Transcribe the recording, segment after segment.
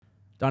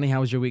Donnie,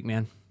 how was your week,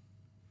 man?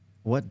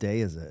 What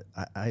day is it?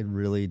 I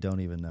really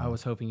don't even know. I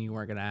was hoping you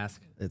weren't going to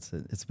ask.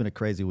 It's been a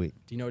crazy week.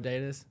 Do you know what day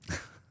it is?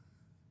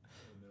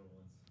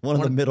 One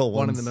of the middle ones.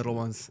 One of the middle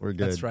ones. We're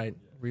good. That's right.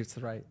 That's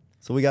right.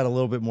 So we got a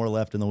little bit more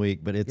left in the week,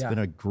 but it's been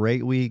a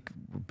great week.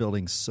 We're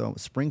building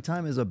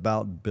springtime is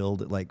about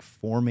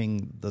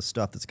forming the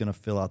stuff that's going to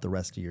fill out the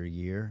rest of your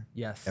year.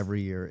 Yes.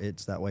 Every year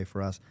it's that way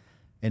for us.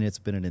 And it's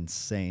been an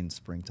insane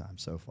springtime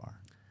so far.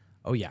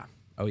 Oh yeah.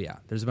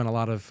 There's been a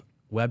lot of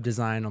web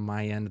design on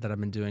my end that I've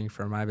been doing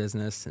for my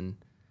business and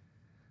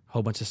a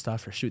whole bunch of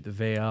stuff for Shoot the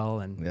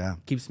Veil and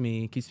keeps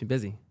me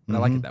busy. And I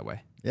like it that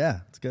way. Yeah,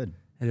 it's good.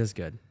 It is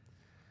good.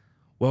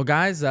 Well,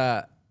 guys,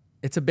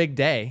 it's a big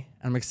day.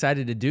 I'm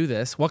excited to do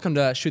this. Welcome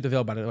to Shoot the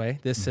Veil, by the way.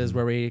 This is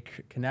where we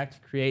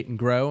connect, create, and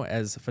grow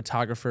as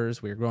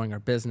photographers. We're growing our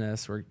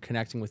business. We're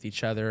connecting with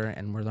each other,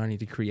 and we're learning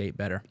to create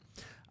better.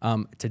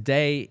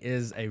 Today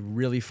is a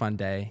really fun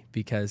day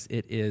because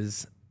it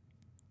is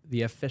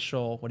the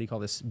official,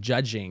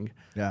 judging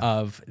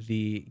of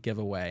the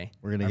giveaway.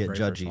 We're going to get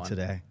judgy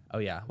today. Oh,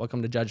 yeah.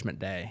 Welcome to Judgment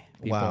Day,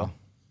 people. Wow.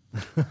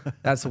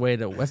 That's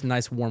a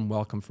nice, warm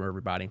welcome for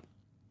everybody.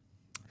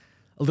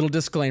 A little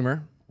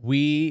disclaimer.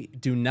 We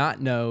do not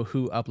know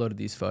who uploaded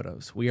these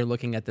photos. We are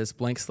looking at this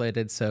blank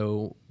slated,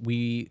 so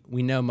we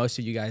know most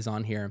of you guys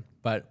on here,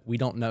 but we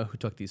don't know who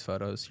took these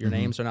photos. Your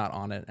names are not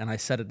on it, and I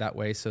said it that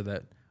way so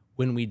that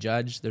when we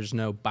judge, there's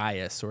no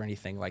bias or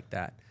anything like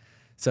that.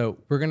 So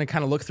we're going to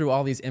kind of look through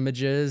all these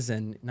images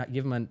and not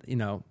give them,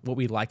 what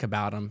we like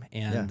about them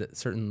and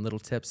certain little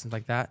tips and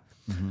like that.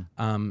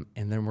 And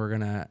then we're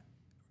going to,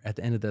 at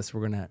the end of this,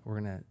 we're going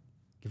to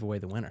give away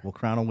the winner. We'll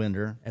crown a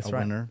winner. That's right.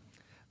 Winner.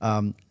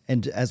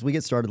 And as we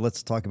get started,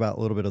 let's talk about a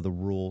little bit of the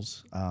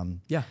rules.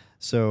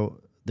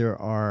 So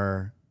there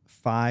are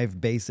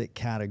 5 basic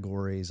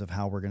categories of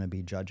how we're going to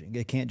be judging.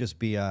 It can't just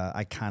be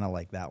I kind of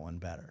like that one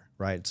better,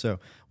 right? So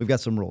we've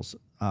got some rules.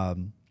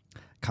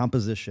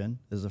 Composition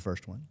is the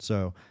first one.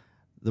 So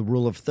the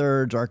rule of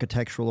thirds,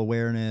 architectural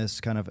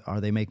awareness, kind of are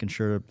they making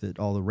sure that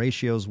all the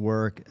ratios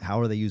work? How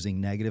are they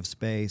using negative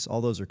space? All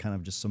those are kind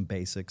of just some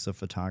basics of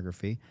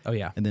photography. Oh,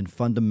 yeah. And then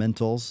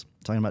fundamentals,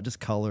 talking about just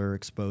color,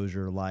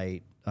 exposure,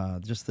 light,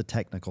 just the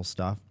technical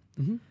stuff.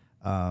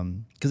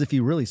 Because if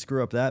you really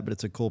screw up that, but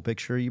it's a cool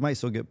picture, you might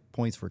still get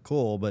points for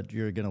cool, but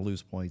you're going to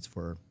lose points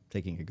for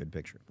taking a good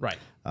picture. Right.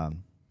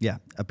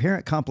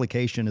 Apparent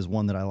complication is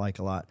one that I like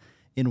a lot.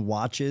 In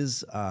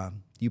watches,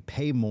 you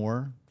pay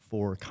more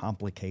for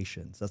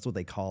complications. That's what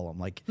they call them.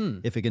 Like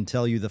if it can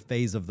tell you the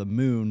phase of the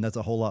moon, that's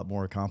a whole lot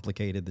more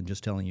complicated than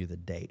just telling you the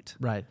date.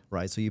 Right.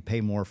 So you pay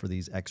more for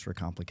these extra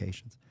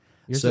complications.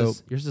 Yours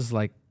is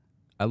like,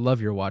 I love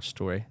your watch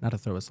story. Not to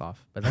throw us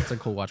off, but that's a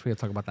cool watch. We have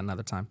to talk about that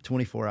another time.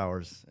 24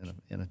 hours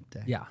in a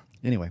day. Yeah.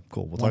 Anyway,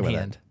 cool. We'll talk about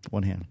that.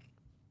 One hand.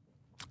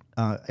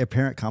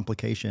 Apparent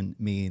complication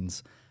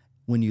means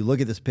when you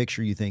look at this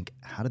picture, you think,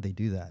 how did they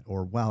do that?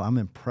 Or, wow, I'm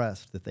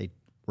impressed that they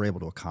were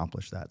able to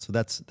accomplish that. So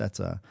that's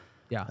a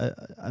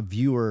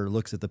viewer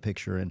looks at the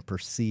picture and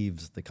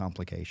perceives the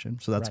complication.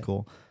 So that's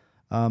cool.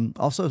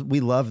 Also,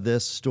 we love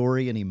this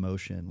story and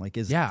emotion. Like,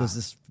 does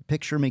this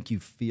picture make you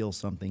feel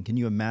something? Can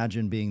you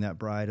imagine being that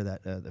bride or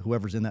that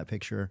whoever's in that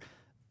picture,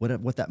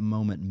 what that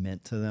moment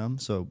meant to them?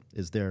 So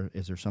is there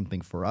something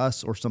for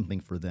us or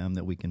something for them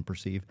that we can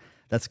perceive?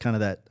 That's kind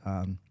of that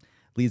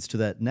leads to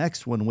that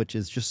next one, which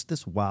is just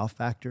this wow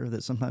factor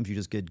that sometimes you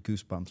just get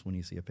goosebumps when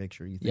you see a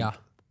picture. You think,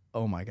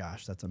 oh my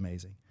gosh, that's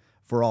amazing.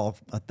 For all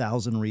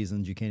 1,000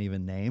 reasons you can't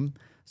even name.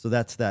 So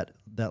that's that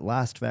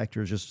last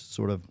factor is just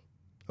sort of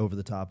over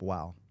the top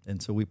wow.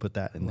 And so we put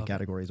that in the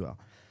category as well.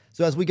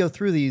 So as we go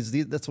through these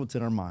that's what's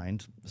in our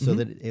mind, so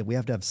that we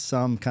have to have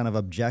some kind of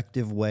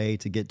objective way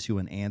to get to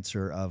an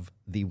answer of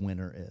the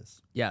winner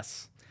is.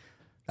 Yes.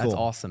 That's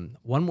awesome.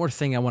 One more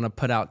thing I want to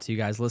put out to you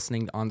guys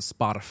listening on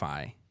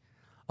Spotify.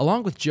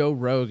 Along with Joe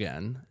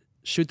Rogan,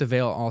 Shoot the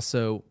Veil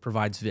also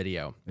provides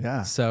video.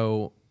 Yeah.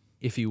 So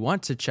if you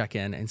want to check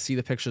in and see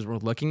the pictures we're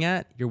looking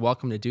at, you're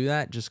welcome to do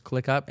that. Just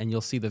click up and you'll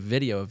see the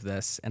video of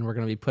this. And we're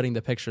going to be putting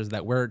the pictures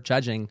that we're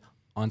judging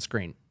on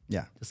screen.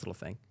 Yeah. This little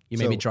thing. You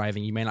may be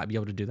driving. You may not be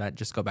able to do that.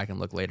 Just go back and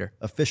look later.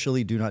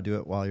 Officially, do not do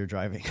it while you're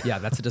driving. Yeah,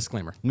 that's a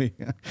disclaimer.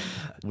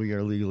 We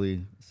are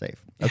legally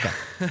safe. Okay.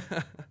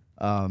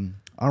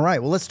 All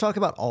right. Well, let's talk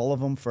about all of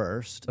them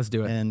first. Let's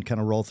do it. And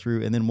kind of roll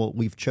through. And then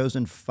we've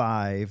chosen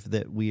 5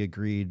 that we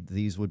agreed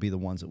these would be the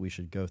ones that we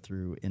should go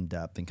through in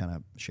depth and kind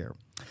of share.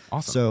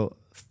 Awesome. So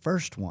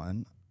first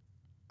one,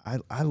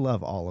 I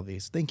love all of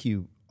these. Thank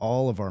you,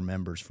 all of our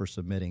members, for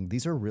submitting.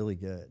 These are really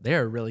good. They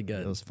are really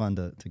good. It was fun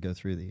to go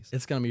through these.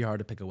 It's going to be hard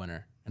to pick a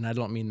winner. And I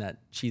don't mean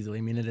that cheesily.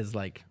 I mean, it is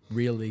like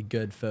really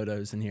good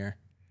photos in here.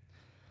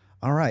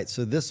 All right.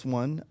 So this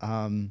one.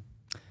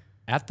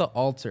 At the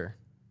altar.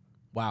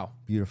 Wow.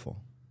 Beautiful.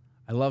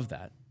 I love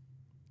that.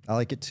 I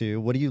like it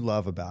too. What do you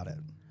love about it?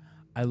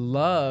 I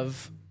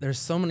love, there's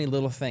so many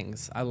little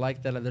things. I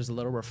like that there's a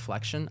little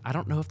reflection. I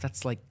don't know if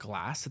that's like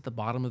glass at the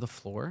bottom of the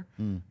floor,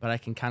 but I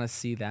can kind of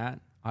see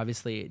that.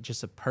 Obviously,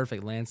 just a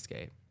perfect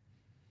landscape.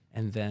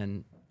 And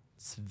then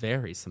it's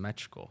very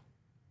symmetrical.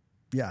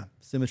 Yeah,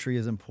 symmetry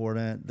is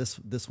important.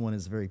 This one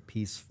is very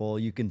peaceful.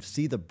 You can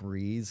see the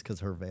breeze because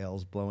her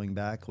veil's blowing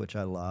back, which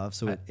I love.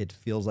 So it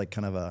feels like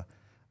kind of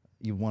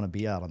you want to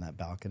be out on that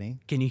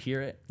balcony. Can you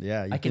hear it?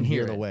 Yeah, I can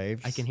hear the it.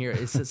 waves. I can hear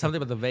it. It's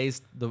something about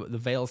the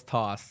veil's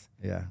toss.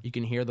 Yeah. You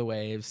can hear the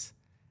waves.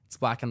 It's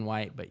black and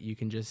white, but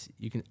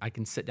I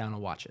can sit down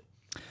and watch it.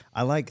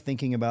 I like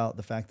thinking about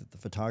the fact that the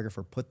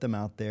photographer put them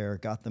out there,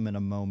 got them in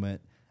a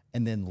moment,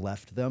 and then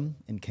left them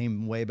and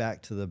came way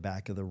back to the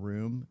back of the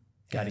room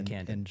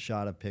and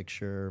shot a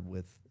picture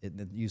with it,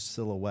 used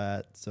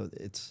silhouette. So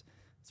it's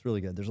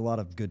really good. There's a lot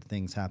of good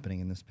things happening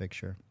in this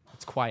picture.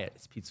 It's quiet.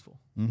 It's peaceful.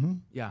 Mm-hmm.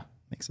 Yeah.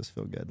 Makes us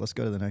feel good. Let's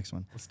go to the next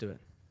one. Let's do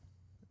it.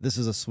 This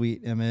is a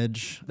sweet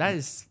image.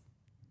 That's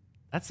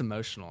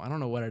emotional. I don't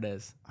know what it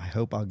is. I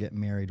hope I'll get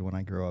married when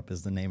I grow up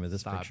is the name of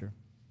this picture.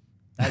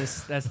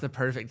 That's the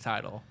perfect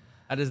title.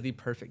 That is the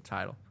perfect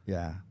title.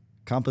 Yeah.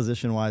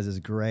 Composition wise is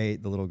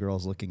great. The little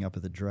girl's looking up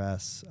at the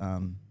dress.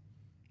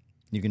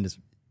 You can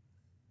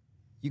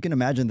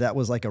imagine that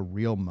was like a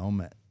real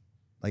moment.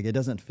 Like it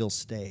doesn't feel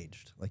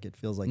staged. Like it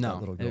feels like that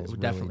little girl's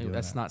really definitely doing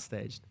that's that. not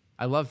staged.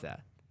 I love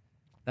that.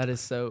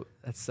 That's so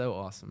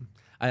awesome.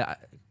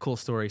 Cool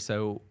story.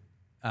 So,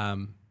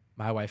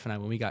 my wife and I,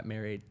 when we got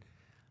married,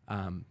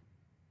 let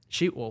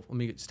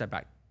me step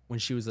back. When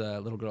she was a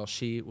little girl,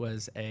 she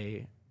was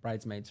a flower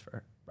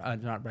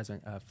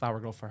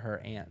girl for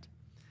her aunt.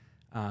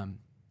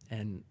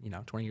 And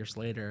 20 years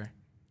later,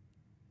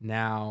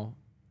 now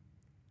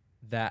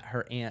that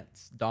her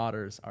aunt's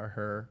daughters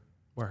were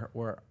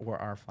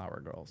our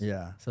flower girls.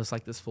 Yeah. So it's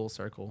like this full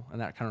circle,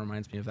 and that kind of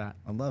reminds me of that.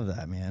 I love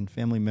that, man.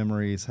 Family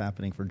memories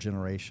happening for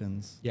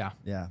generations. Yeah.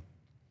 Yeah.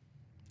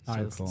 All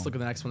right, let's look at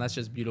the next one. That's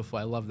just beautiful.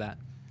 I love that.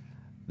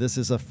 This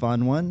is a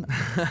fun one.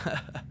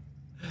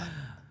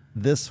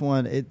 This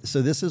one,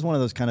 so this is one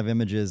of those kind of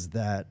images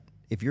that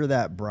if you're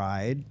that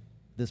bride,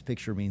 this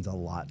picture means a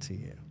lot to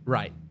you.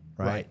 Right.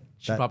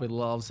 She probably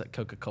loves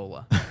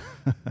Coca-Cola.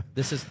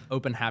 This is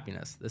open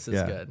happiness. This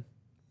is good.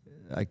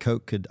 I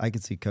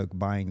could see Coke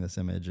buying this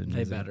image. And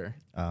they better.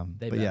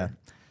 Yeah.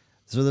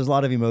 So there's a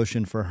lot of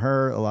emotion for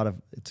her.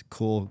 It's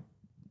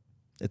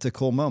a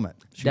cool moment.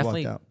 She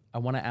Definitely, walked out. I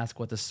want to ask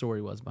what the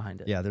story was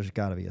behind it. Yeah, there's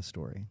got to be a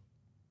story.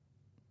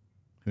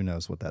 Who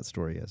knows what that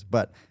story is,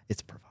 but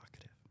it's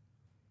provocative.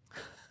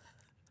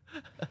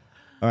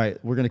 All right,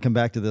 we're going to come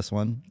back to this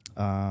one.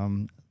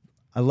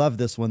 I love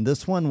this one.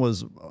 This one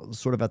was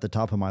sort of at the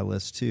top of my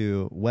list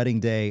too.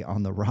 Wedding Day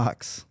on the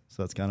Rocks.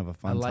 So it's kind of a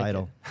fun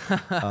title.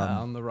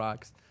 On the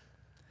Rocks.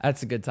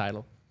 That's a good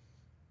title.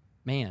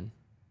 Man.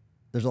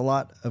 There's a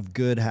lot of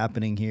good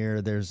happening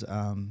here. There's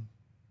a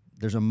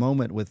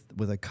moment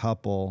with a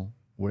couple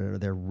where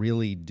they're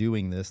really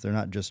doing this. They're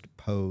not just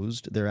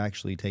posed. They're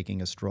actually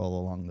taking a stroll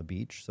along the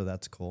beach. So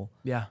that's cool.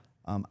 Yeah.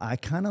 I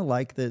kind of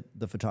like that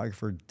the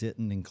photographer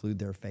didn't include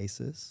their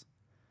faces.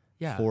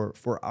 Yeah.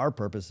 For our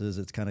purposes,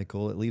 it's kind of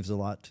cool. It leaves a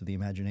lot to the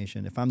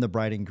imagination. If I'm the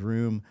bride and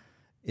groom,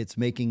 it's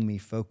making me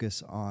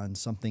focus on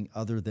something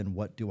other than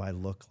what do I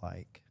look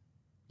like.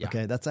 Yeah.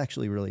 Okay, that's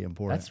actually really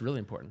important. That's really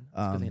important.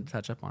 That's a good thing to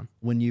touch up on.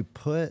 When you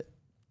put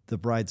the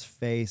bride's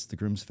face, the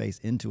groom's face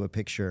into a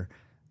picture,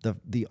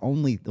 the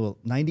only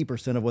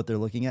 90% of what they're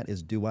looking at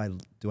is do I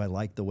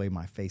like the way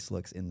my face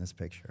looks in this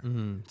picture?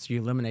 Mm-hmm. So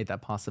you eliminate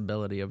that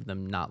possibility of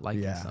them not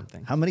liking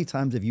something. How many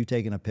times have you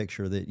taken a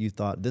picture that you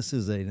thought this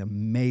is an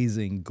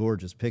amazing,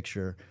 gorgeous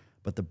picture,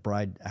 but the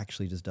bride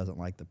actually just doesn't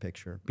like the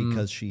picture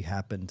because she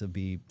happened to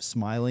be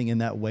smiling in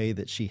that way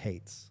that she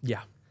hates?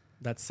 Yeah,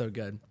 that's so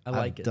good.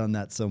 I've done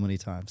that so many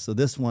times. So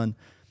this one,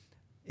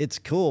 it's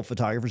cool.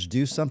 Photographers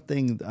do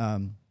something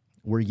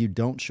where you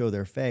don't show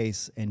their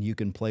face and you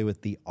can play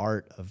with the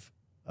art of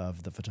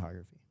the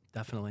photography.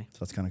 Definitely. So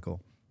that's kind of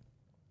cool.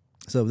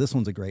 So this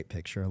one's a great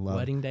picture. I love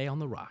Wedding Day on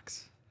the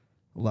Rocks.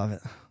 Love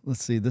it.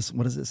 Let's see.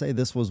 What does it say?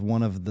 This was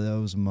one of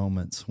those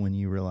moments when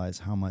you realize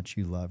how much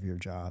you love your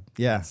job.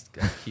 Yeah.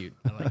 That's cute.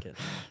 I like it.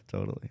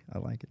 Totally. I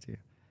like it too.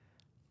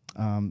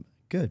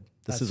 Good.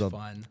 This is a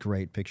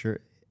great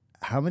picture.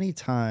 How many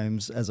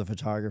times as a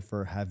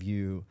photographer have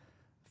you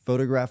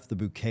photographed the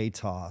bouquet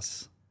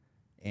toss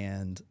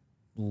and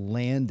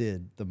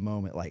landed the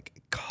moment,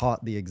 like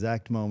caught the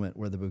exact moment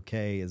where the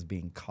bouquet is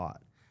being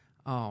caught?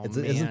 Oh,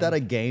 man. Isn't that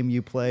a game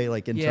you play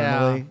like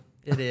internally?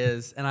 Yeah, it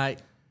is. And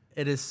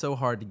it is so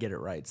hard to get it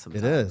right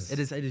sometimes. It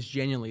is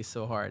genuinely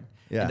so hard.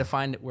 Yeah. And to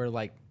find it where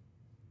like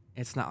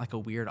it's not like a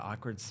weird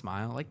awkward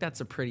smile. Like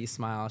that's a pretty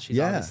smile. She's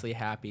obviously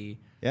happy.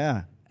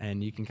 Yeah.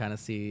 And you can kind of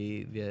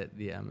see the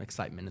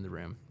excitement in the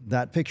room.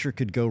 That picture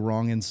could go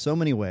wrong in so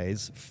many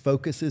ways.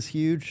 Focus is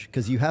huge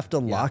because you have to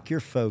lock your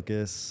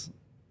focus.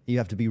 You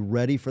have to be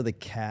ready for the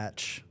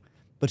catch.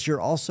 But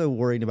you're also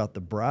worried about the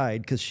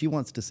bride because she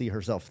wants to see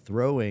herself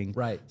throwing.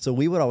 Right. So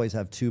we would always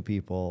have two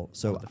people.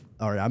 So,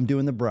 all right, I'm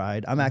doing the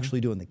bride. I'm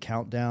actually doing the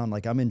countdown.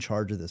 Like I'm in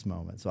charge of this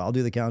moment. So I'll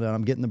do the countdown.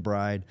 I'm getting the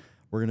bride.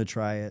 We're going to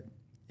try it.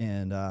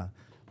 And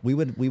we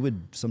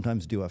would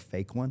sometimes do a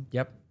fake one.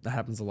 Yep. That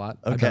happens a lot.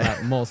 Okay. I've done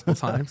that multiple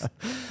times.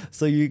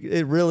 So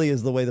it really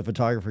is the way the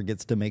photographer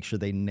gets to make sure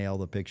they nail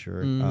the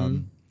picture.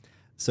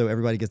 So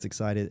everybody gets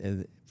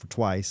excited for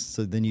twice.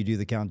 So then you do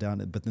the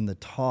countdown, but then the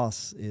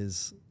toss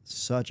is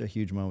such a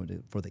huge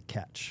moment for the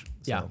catch.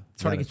 Yeah, So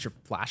it's hard to get your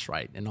flash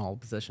right in all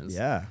positions.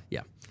 Yeah.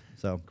 Yeah.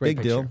 So Great big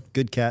picture. deal.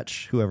 Good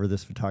catch, whoever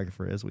this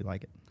photographer is. We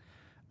like it.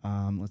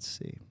 Let's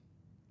see.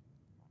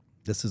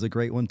 This is a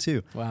great one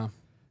too. Wow.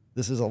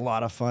 This is a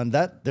lot of fun.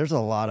 There's a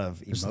lot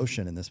of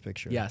emotion in this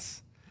picture.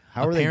 Yes.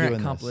 How are they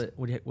doing this?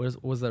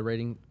 What was the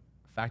rating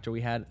factor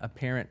we had?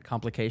 Apparent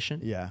complication?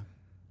 Yeah.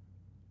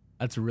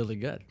 That's really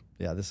good.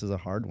 Yeah, this is a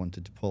hard one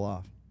to pull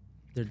off.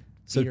 Their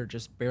feet are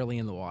just barely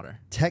in the water.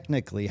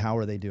 Technically, how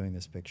are they doing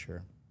this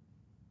picture?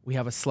 We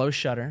have a slow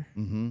shutter.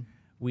 Mm-hmm.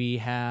 We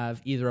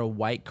have either a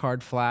white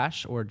card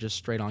flash or just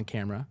straight on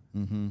camera.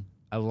 Mm-hmm.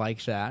 I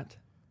like that.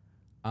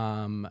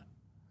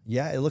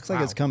 Yeah, it looks like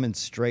it's coming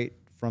straight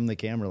from the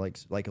camera,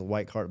 like a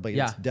white card, but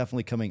it's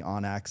definitely coming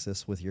on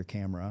axis with your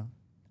camera.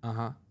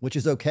 Which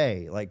is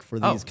okay, like for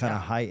these kind of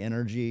high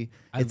energy.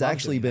 It's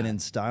actually been in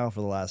style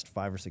for the last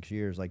 5 or 6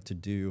 years, like to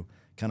do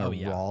kind of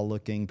raw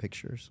looking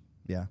pictures.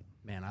 Yeah.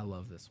 Man, I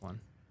love this one.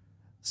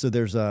 So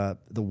there's the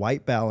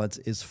white balance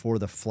is for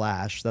the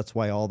flash. That's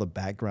why all the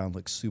background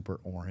looks super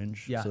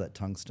orange. Yeah. So that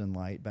tungsten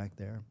light back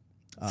there.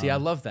 See, I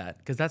love that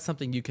because that's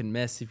something you can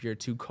miss if you're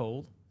too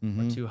cold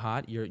or too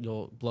hot.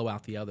 You'll blow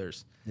out the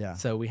others. Yeah.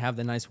 So we have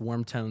the nice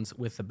warm tones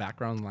with the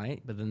background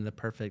light, but then the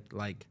perfect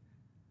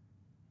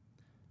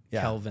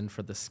Kelvin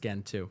for the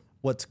skin too.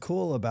 What's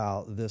cool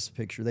about this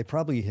picture, they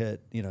probably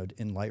hit, in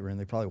Lightroom,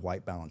 they probably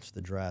white balanced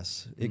the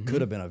dress. It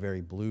could have been a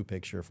very blue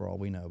picture for all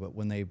we know, but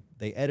when they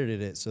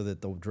edited it so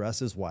that the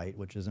dress is white,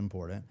 which is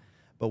important.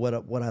 But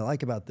what I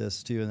like about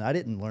this too, and I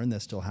didn't learn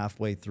this till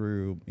halfway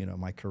through,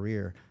 my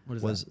career,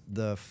 was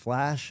the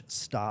flash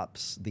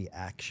stops the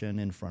action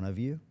in front of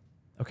you.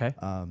 Okay.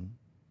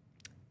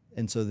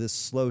 And so this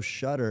slow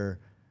shutter,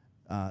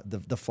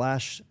 the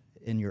flash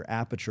and your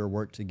aperture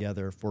work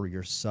together for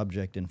your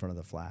subject in front of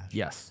the flash.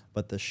 Yes.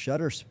 But the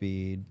shutter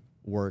speed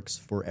works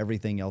for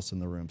everything else in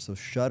the room. So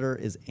shutter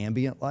is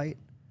ambient light.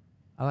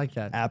 I like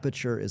that.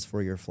 Aperture is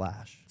for your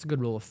flash. It's a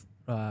good rule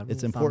of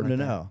it's important to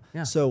know.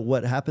 Yeah. So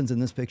what happens in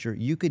this picture,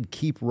 you could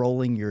keep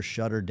rolling your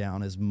shutter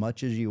down as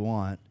much as you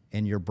want,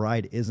 and your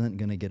bride isn't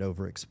going to get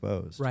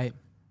overexposed. Right.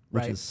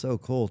 Which is so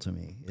cool to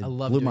me. It I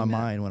love blew doing my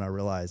that. mind when I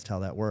realized how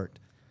that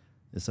worked.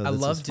 So I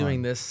love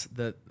doing this.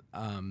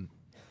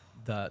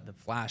 The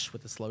flash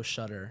with the slow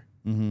shutter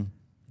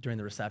during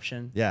the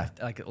reception. Yeah.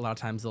 Like a lot of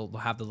times they'll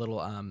have the little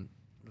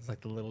it's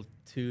like the little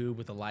tube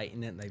with the light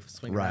in it, and they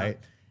swing Right. around.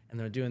 And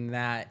they're doing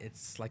that.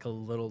 It's like a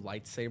little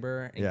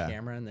lightsaber in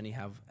camera, and then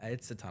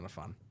it's a ton of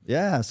fun.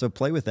 Yeah, so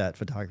play with that,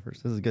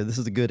 photographers. This is good. This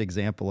is a good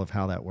example of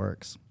how that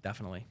works.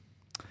 Definitely.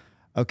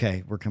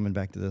 Okay, we're coming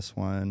back to this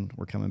one.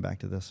 We're coming back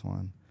to this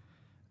one.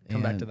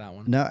 Come back to that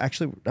one. No,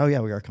 actually, we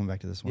are coming back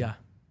to this one. Yeah.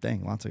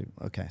 Dang,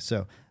 okay,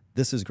 so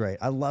this is great.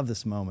 I love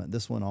this moment.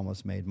 This one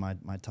almost made my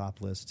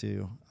top list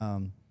too.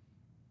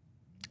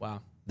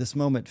 Wow. This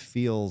moment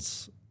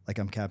feels like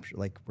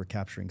we're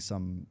capturing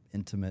some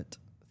intimate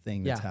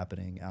thing that's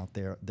happening out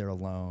there. They're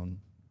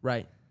alone.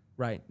 Right.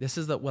 This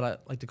is what I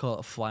like to call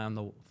a fly on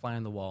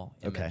the wall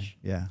image. Okay.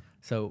 Yeah.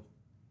 So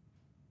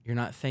you're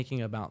not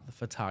thinking about the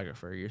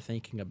photographer. You're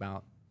thinking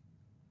about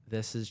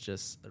this is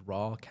just a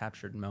raw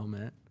captured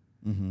moment,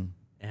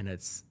 and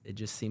it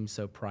just seems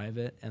so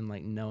private, and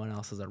like no one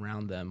else is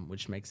around them,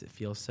 which makes it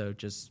feel so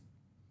just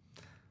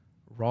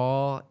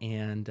raw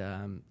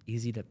and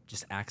easy to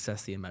just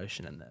access the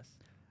emotion in this.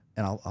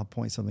 And I'll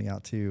point something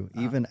out too.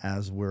 Even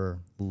as we're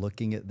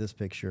looking at this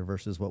picture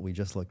versus what we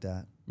just looked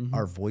at,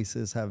 our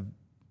voices have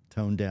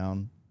toned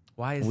down.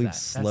 Why is We've that?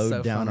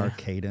 slowed down our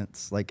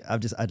cadence. Like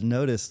I've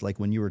noticed, like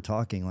when you were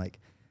talking, like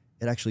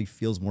it actually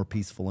feels more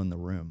peaceful in the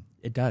room.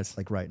 It does.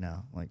 Like right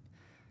now, like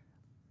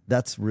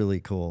that's really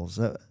cool.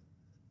 So,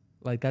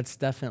 like that's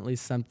definitely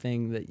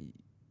something that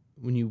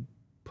when you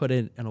put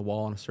it in a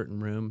wall in a certain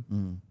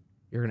room,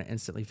 you're gonna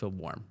instantly feel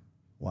warm.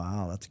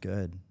 Wow, that's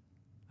good.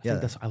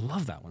 I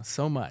love that one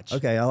so much.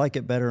 Okay, I like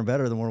it better and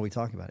better the more we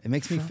talk about it. It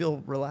makes me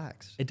feel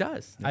relaxed. It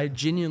does. Yeah. I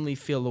genuinely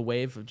feel a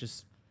wave of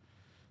just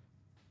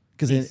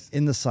because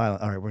in the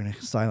silent. All right, we're gonna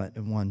silent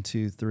in 1,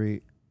 2,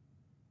 3.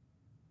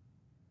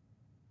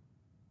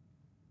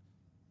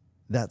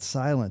 That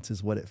silence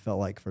is what it felt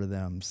like for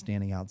them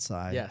standing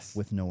outside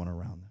with no one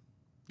around them.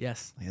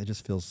 Yes, like, it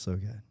just feels so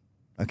good.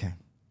 Okay,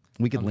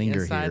 we could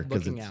linger here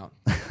because looking out.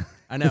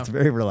 I know it's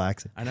very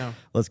relaxing. I know.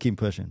 Let's keep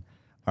pushing.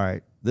 All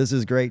right, this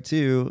is great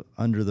too.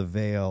 Under the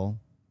Veil.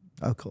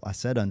 Oh, cool. I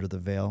said Under the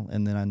Veil,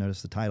 and then I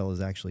noticed the title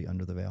is actually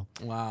Under the Veil.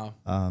 Wow.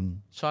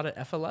 Shot at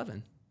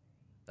f11.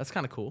 That's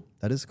kind of cool.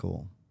 That is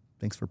cool.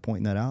 Thanks for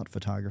pointing that out,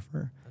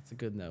 photographer. That's a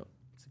good note.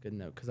 It's a good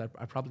note because I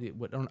probably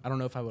would. I don't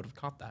know if I would have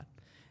caught that.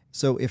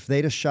 So if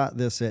they'd have shot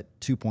this at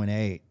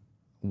 2.8,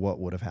 what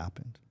would have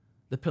happened?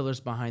 The pillars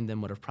behind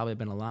them would have probably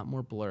been a lot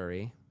more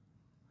blurry.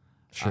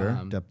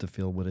 Sure. Depth of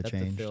field would have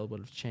changed. Depth of field would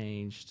have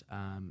changed.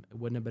 It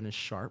wouldn't have been as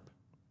sharp.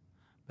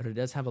 But it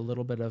does have a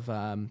little bit of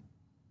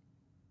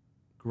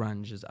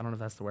grunge. I don't know if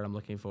that's the word I'm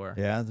looking for.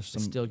 Yeah, there's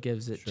some. It still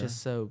gives it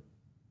just so.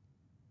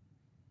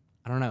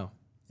 I don't know.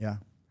 Yeah.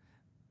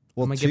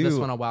 Well, I'm going to give this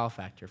one a wow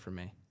factor for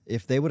me.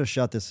 If they would have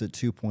shot this at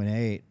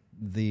 2.8,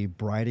 the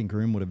bride and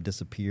groom would have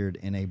disappeared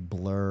in a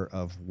blur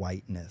of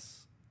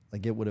whiteness.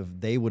 Like they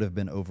would have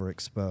been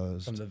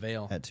overexposed from the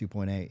veil at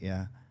 2.8.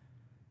 Yeah,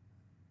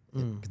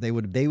 they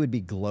would be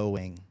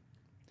glowing,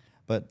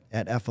 but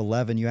at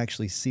f11 you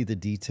actually see the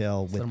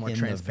detail within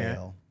the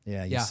veil.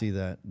 Yeah, you see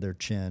that their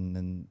chin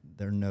and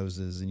their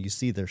noses, and you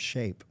see their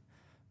shape.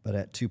 But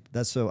at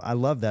I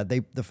love that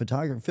the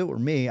photographer. If it were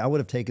me, I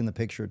would have taken the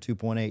picture at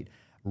 2.8,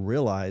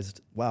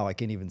 realized, wow, I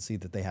can't even see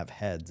that they have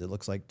heads. It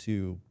looks like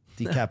two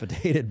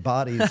decapitated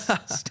bodies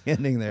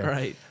standing there.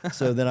 Right.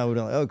 So then I would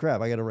have, oh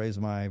crap, I got to raise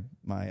my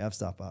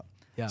f-stop up.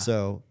 Yeah.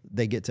 So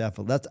they get to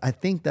f11. I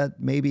think that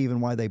maybe even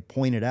why they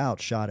pointed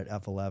out shot at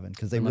f11,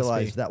 because they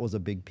realized that was a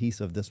big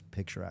piece of this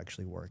picture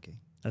actually working.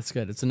 That's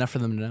good. It's enough for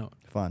them to know.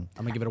 Fun.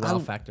 I'm gonna give it a wow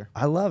factor.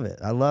 I love it.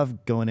 I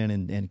love going in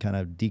and kind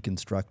of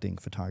deconstructing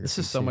photography. This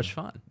is so much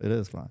fun. It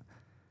is fun.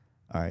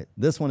 All right,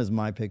 this one is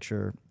my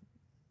picture.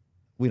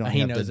 We don't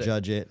have to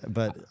judge it,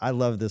 but I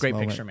love this Great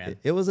moment. picture, man.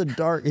 It was a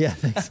dark,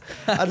 thanks.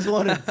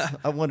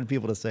 I wanted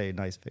people to say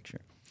nice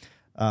picture.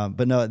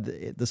 But no,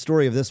 the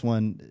story of this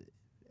one,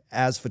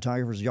 as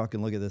photographers, y'all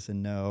can look at this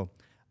and know,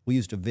 we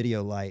used a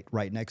video light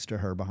right next to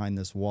her behind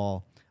this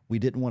wall. We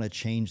didn't want to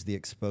change the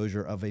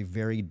exposure of a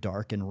very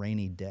dark and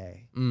rainy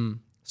day.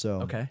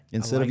 So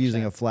instead of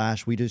using a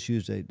flash, we just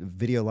used a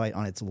video light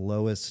on its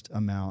lowest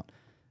amount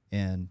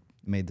and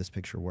made this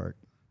picture work.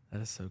 That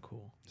is so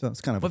cool. So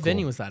it's kind of what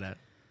venue was that at?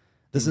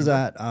 This is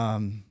at,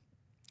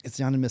 it's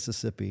down in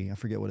Mississippi. I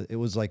forget what it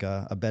was, like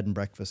a bed and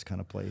breakfast kind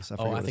of place. I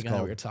think I know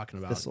what you're talking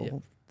about.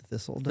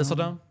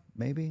 Thistledome?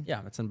 Maybe?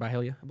 Yeah, it's in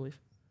Byhalia, I believe.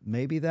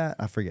 Maybe that?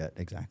 I forget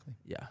exactly.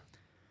 Yeah.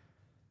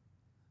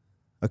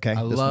 Okay.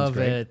 I love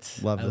it.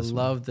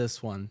 Love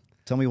this one.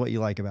 Tell me what you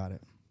like about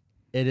it.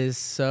 It is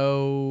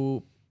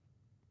so,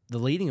 the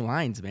leading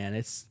lines, man,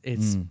 it's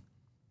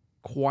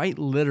quite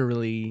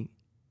literally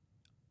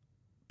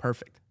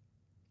perfect.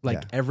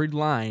 Like every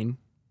line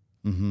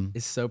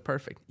is so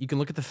perfect. You can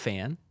look at the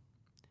fan.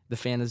 The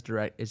fan is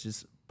direct. It's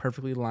just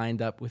perfectly lined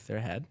up with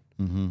their head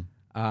in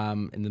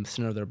the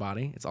center of their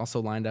body. It's also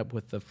lined up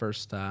with the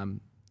first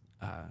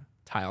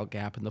tile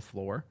gap in the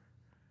floor.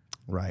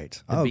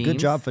 Right. Good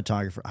job,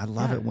 photographer. I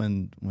love it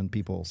when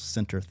people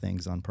center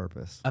things on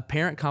purpose.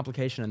 Apparent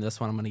complication in this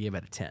one, I'm going to give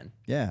it a 10.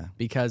 Yeah.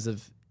 Because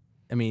of,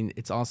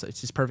 it's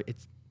just perfect.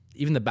 It's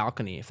even the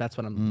balcony, if that's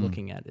what I'm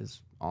looking at,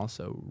 is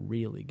also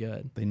really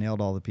good. They nailed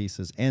all the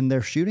pieces. And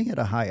they're shooting at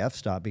a high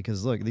f-stop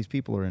because, look, these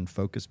people are in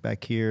focus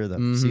back here.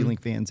 The ceiling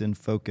fan's in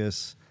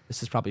focus.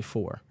 This is probably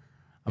 4.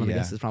 I'm going to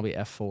guess it's probably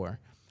f4.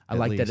 I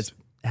like that it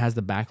has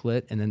the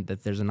backlit and then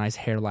that there's a nice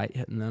hair light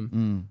hitting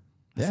them.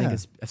 I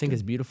think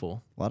it's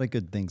beautiful. A lot of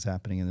good things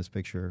happening in this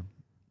picture.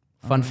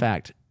 Fun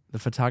fact, the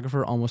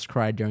photographer almost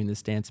cried during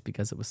this dance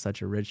because it was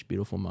such a rich,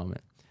 beautiful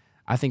moment.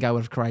 I think I would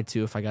have cried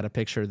too if I got a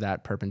picture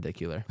that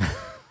perpendicular.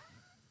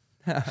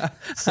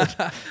 such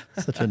a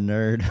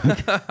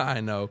nerd.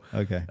 I know.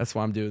 Okay. That's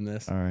why I'm doing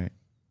this. All right.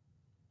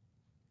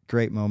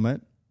 Great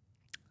moment.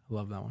 I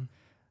love that one.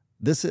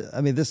 This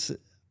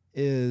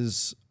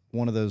is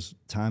one of those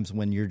times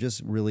when you're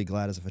just really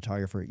glad as a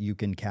photographer you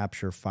can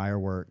capture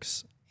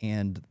fireworks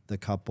and the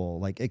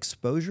couple. Like,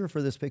 exposure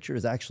for this picture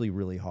is actually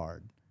really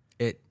hard.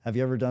 Have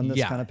you ever done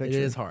this kind of picture?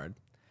 It is hard.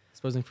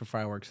 Exposing for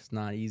fireworks is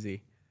not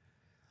easy.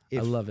 I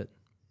love it.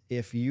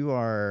 If you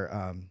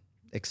are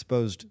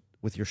exposed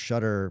with your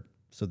shutter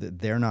so that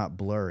they're not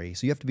blurry,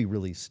 so you have to be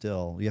really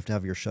still. You have to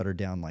have your shutter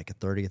down like a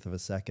 30th of a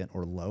second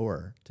or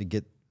lower to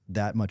get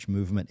that much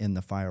movement in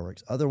the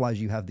fireworks.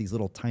 Otherwise, you have these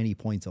little tiny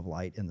points of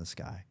light in the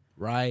sky.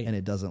 Right. And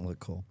it doesn't look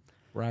cool.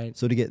 Right.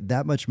 So to get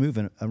that much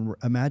movement,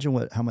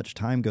 imagine how much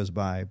time goes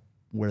by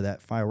where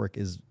that firework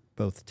is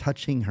both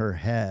touching her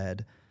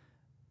head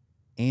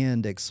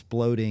and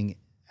exploding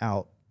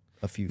out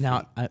a few feet.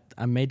 Now,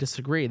 I may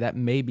disagree. That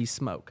may be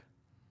smoke.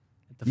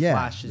 The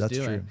flash is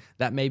doing. True.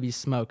 That may be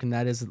smoke, and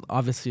that is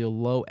obviously a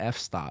low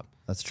f-stop.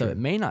 That's true. So it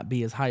may not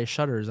be as high a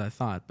shutter as I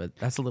thought, but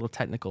that's a little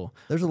technical.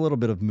 There's a little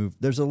bit of move.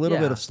 There's a little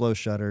bit of slow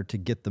shutter to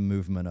get the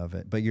movement of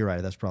it. But you're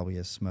right. That's probably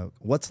a smoke.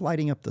 What's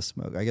lighting up the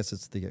smoke? I guess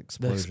it's the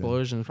explosion. The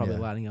explosion is probably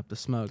lighting up the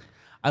smoke.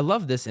 I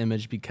love this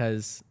image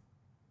because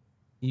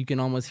you can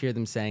almost hear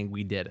them saying,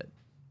 "We did it,"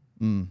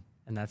 and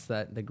that's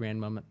the grand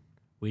moment.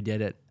 We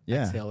did it.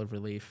 Yeah. Exhale of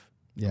relief.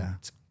 Yeah,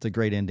 it's a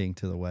great ending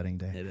to the wedding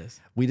day. It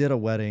is. We did a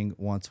wedding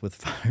once with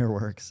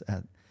fireworks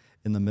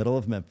in the middle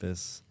of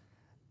Memphis.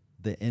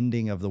 The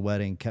ending of the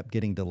wedding kept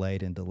getting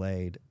delayed and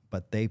delayed,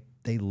 but they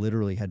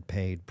literally had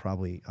paid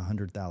probably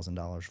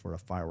 $100,000 for a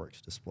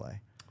fireworks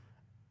display.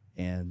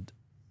 And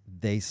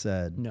they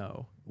said,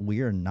 "No,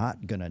 we are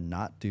not going to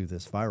not do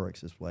this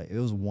fireworks display." It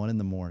was 1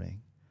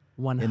 a.m.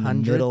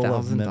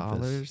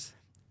 $100,000.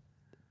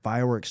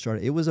 Fireworks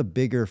started. It was a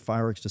bigger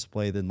fireworks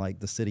display than like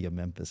the city of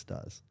Memphis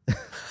does.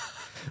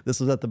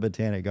 This was at the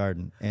Botanic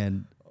Garden,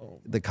 and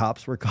the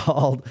cops were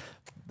called.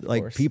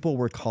 Like, people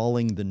were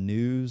calling the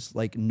news.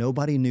 Like,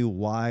 nobody knew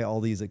why all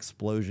these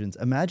explosions.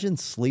 Imagine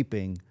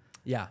sleeping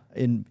Yeah.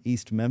 in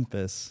East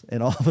Memphis,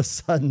 and all of a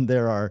sudden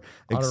there are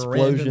On a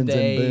explosions random and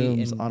day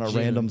booms in on a June.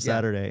 random Yeah.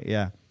 Saturday.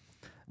 Yeah.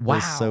 Wow. It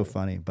was so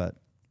funny, but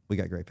we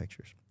got great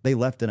pictures. They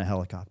left in a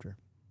helicopter.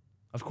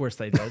 Of course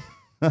they did.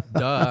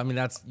 Duh. I mean,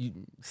 that's, you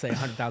say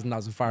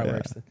 $100,000 in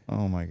fireworks. Yeah.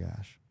 Oh my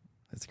gosh.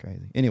 That's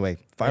crazy. Anyway,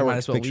 They might fireworks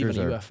as well pictures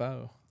leave in are... a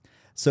UFO.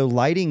 So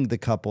lighting the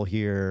couple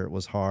here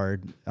was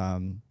hard.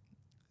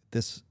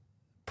 This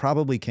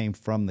probably came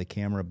from the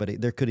camera, but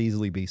there could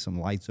easily be some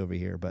lights over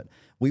here. But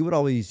we would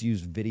always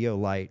use video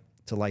light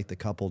to light the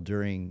couple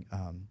during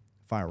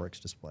fireworks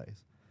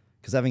displays,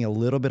 because having a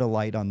little bit of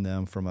light on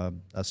them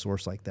from a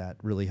source like that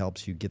really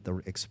helps you get the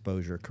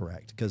exposure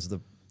correct, because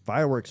the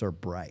fireworks are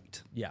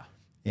bright. Yeah.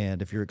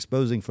 And if you're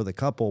exposing for the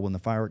couple, when the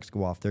fireworks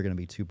go off, they're going to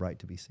be too bright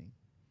to be seen.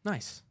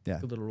 Nice. Yeah.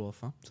 Good little rule of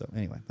thumb. So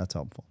anyway, that's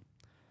helpful.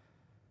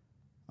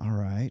 All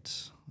right.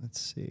 Let's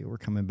see. We're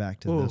coming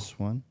back to this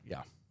one.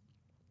 Yeah.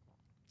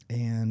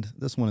 And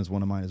this one is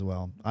one of mine as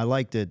well. I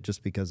liked it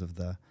just because of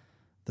the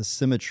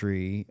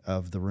symmetry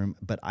of the room,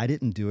 but I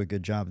didn't do a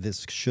good job.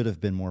 This should have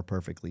been more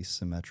perfectly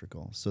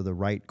symmetrical. So the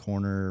right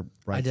corner,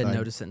 right I didn't side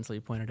notice it until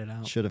you pointed it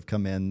out. should have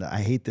come in.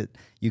 I hate that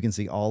you can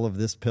see all of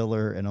this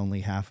pillar and only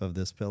half of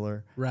this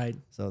pillar. Right.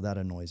 So that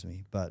annoys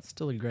me. But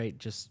Still a great,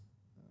 just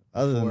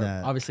other before, than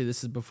that, obviously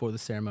this is before the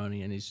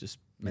ceremony, and he's just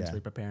mentally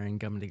preparing,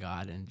 coming to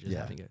God, and just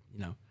having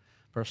a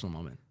personal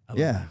moment.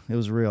 Yeah, it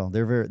was real.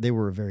 They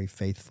were a very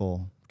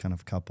faithful kind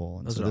of couple,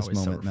 and Those so are this always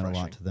so moment meant a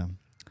lot refreshing. to them.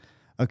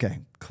 Okay,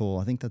 cool.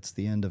 I think that's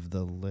the end of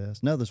the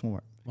list. No, there's one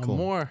more. One Cool.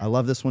 more. I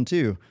love this one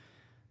too.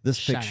 This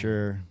Shining.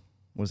 picture,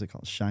 what is it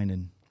called?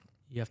 Shining.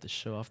 You have to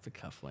show off the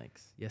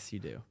cufflinks. Yes, you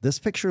do. This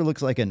picture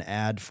looks like an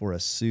ad for a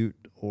suit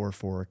or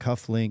for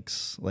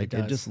cufflinks. Like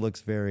it just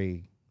looks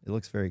very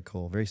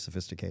cool, very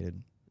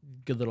sophisticated.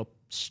 Good little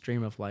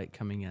stream of light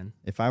coming in.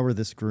 If I were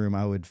this groom,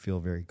 I would feel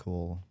very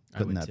cool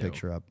putting would that too.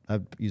 picture up.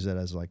 I'd use that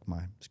as like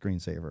my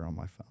screensaver on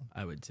my phone.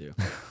 I would too.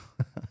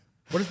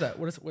 What is that?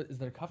 What is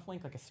there a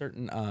cufflink, like a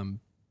certain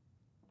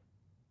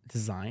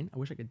design? I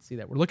wish I could see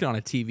that. We're looking on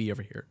a TV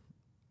over here.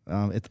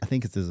 I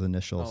think it's his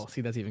initials. Oh,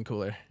 see, that's even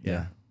cooler.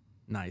 Yeah.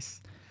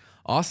 Nice.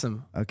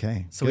 Awesome.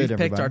 Okay. So good, we've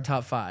picked everybody. our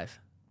top 5.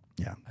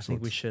 Yeah. I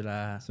think we should.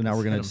 So now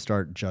we're going to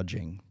start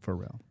judging for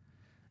real.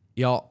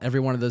 Y'all, every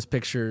one of those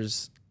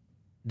pictures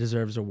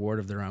deserves a award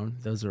of their own.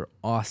 Those are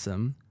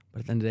awesome. But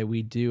at the end of the day,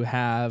 we do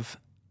have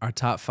our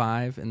top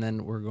 5, and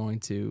then we're going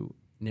to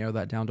narrow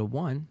that down to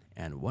 1.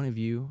 And one of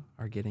you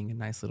are getting a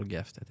nice little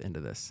gift at the end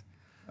of this.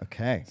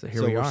 Okay. So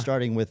here we we're are.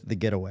 starting with The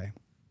Getaway.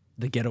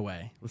 The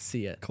Getaway. Let's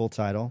see it. Cool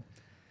title.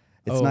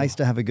 It's nice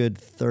to have a good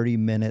 30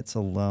 minutes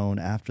alone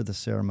after the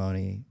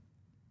ceremony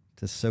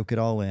to soak it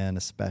all in,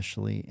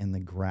 especially in the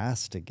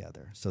grass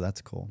together. So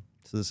that's cool.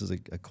 So this is a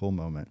cool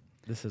moment.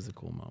 This is a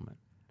cool moment.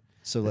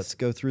 So let's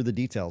go through the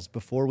details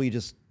before we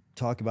just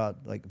talk about,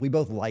 like, we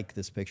both like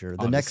this picture.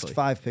 The Obviously. next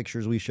 5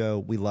 pictures we show,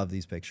 we love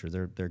these pictures.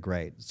 They're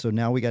great. So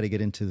now we got to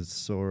get into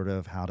sort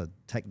of how to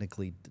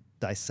technically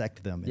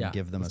dissect them and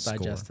give them a score.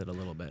 Digest it a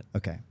little bit.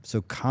 Okay.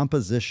 So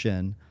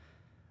composition,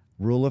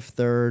 rule of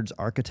thirds,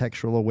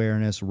 architectural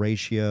awareness,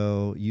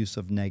 ratio, use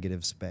of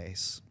negative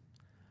space.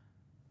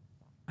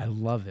 I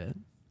love it.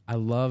 I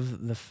love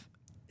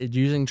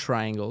using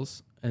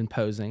triangles and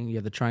posing. You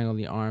have the triangle in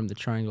the arm, the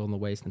triangle in the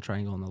waist, and the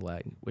triangle in the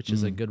leg, which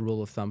is a good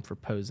rule of thumb for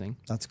posing.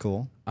 That's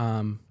cool.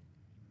 And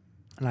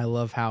I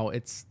love how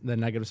it's the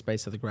negative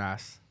space of the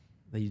grass.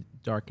 They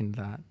darkened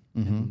that,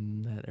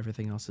 and that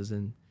everything else is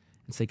in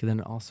sync. And then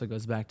it also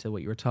goes back to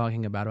what you were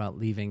talking about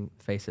leaving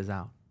faces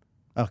out.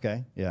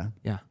 Okay. Yeah.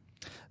 Yeah.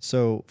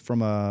 So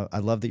I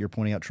love that you're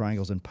pointing out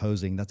triangles and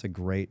posing. That's a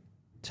great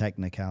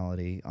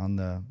technicality on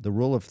the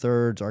rule of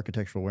thirds.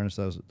 Architectural awareness,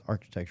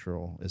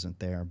 architectural isn't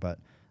there, but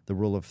the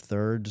rule of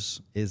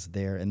thirds is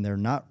there, and they're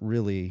not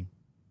really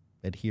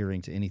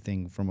adhering to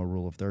anything from a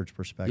rule of thirds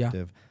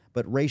perspective. Yeah.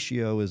 But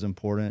ratio is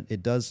important.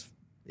 It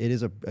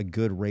is a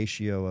good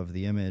ratio of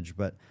the image,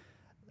 but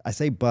I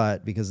say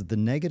but because the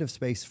negative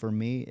space for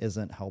me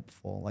isn't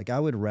helpful. Like I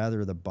would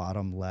rather the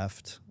bottom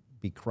left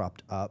be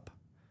cropped up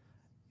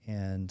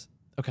and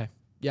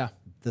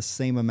the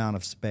same amount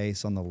of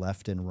space on the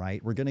left and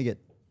right. We're gonna get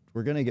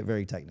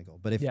very technical,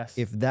 but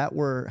if that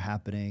were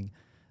happening,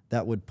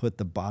 that would put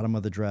the bottom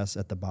of the dress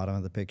at the bottom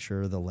of the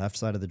picture, the left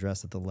side of the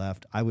dress at the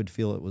left. I would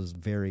feel it was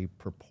very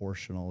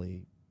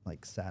proportionally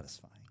like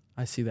satisfying.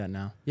 I see that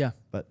now. Yeah.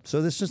 But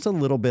so this is just a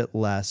little bit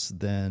less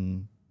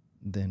than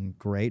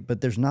great,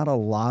 but there's not a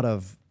lot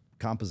of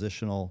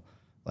compositional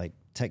like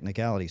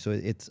technicality. So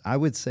I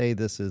would say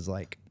this is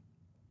like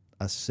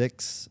a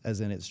 6,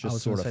 as in it's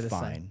just sort of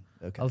fine.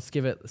 Okay. Let's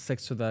give it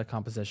 6 to the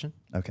composition.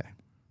 Okay.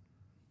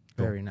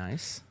 Very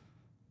nice.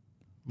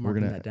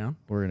 Marking that down.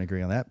 We're gonna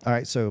agree on that. All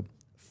right. So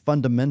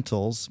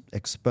fundamentals,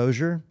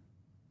 exposure,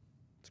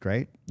 it's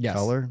great. Yes.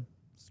 Color,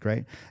 it's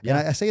great. Yeah.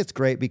 And I say it's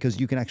great because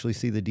you can actually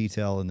see the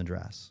detail in the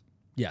dress.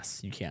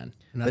 Yes, you can.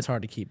 And that's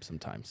hard to keep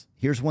sometimes.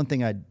 Here's one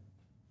thing I'm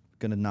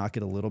going to knock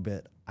it a little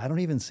bit. I don't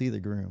even see the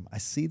groom. I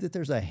see that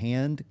there's a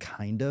hand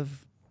kind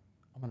of.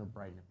 I'm going to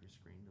brighten up your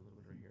screen a little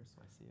bit right here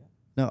so I see it.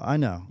 No, I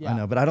know,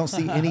 but I don't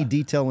see any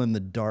detail in the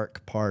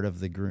dark part of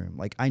the groom.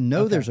 Like I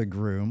know there's a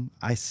groom.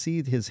 I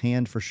see his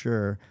hand for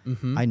sure.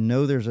 Mm-hmm. I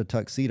know there's a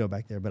tuxedo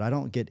back there, but I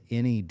don't get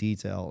any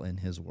detail in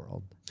his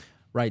world.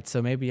 Right.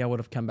 So maybe I would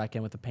have come back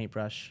in with a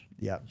paintbrush.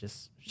 Yeah.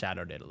 Just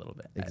shadowed it a little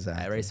bit.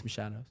 Exactly. I erased some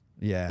shadows.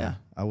 Yeah.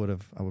 I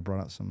would brought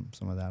out some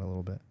of that a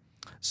little bit.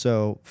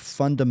 So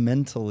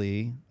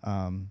fundamentally,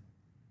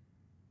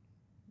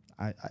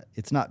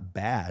 it's not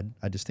bad.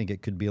 I just think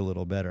it could be a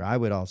little better. I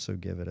would also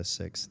give it a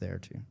 6 there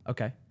too.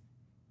 Okay.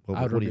 What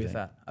I would do agree you with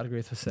think? that. I'd agree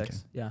with a 6. Okay.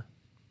 Yeah.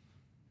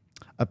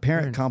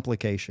 Apparent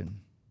complication.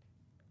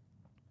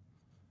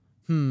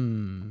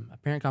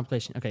 Apparent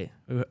complication. Okay.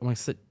 I'm going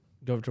to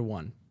go over to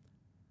 1.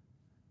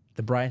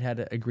 The bride had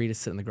to agree to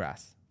sit in the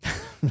grass.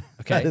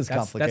 Okay. That's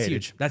complicated. That's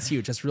huge. That's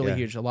huge. That's really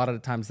huge. A lot of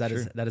the times that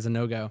is a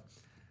no-go.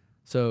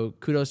 So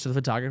kudos to the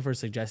photographer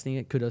suggesting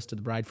it. Kudos to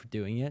the bride for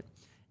doing it.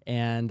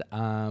 And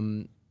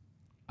I'm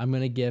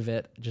going to give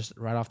it, just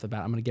right off the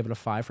bat, I'm going to give it a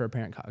 5 for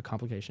apparent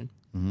complication.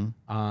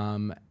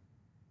 Mm-hmm.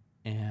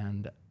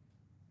 And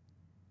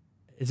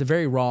it's a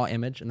very raw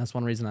image, and that's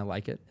one reason I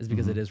like it, is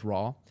because it is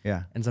raw.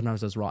 Yeah. And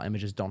sometimes those raw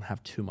images don't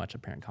have too much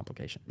apparent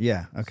complication.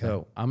 Yeah, okay.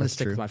 So I'm going to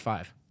stick with my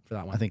 5 for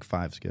that one. I think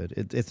 5's good.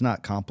 It's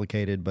not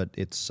complicated, but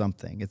it's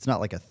something. It's not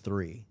like a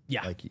 3.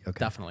 Yeah,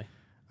 definitely.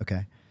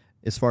 Okay.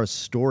 As far as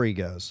story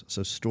goes,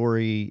 so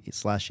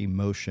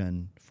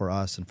story/emotion for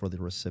us and for the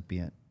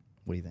recipient,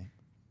 what do you think?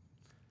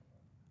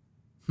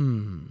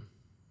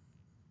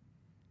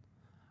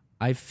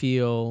 I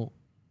feel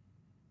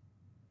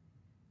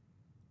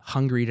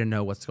hungry to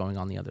know what's going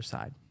on the other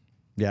side.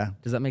 Yeah.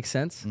 Does that make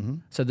sense? Mm-hmm.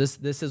 So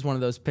this is one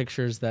of those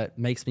pictures that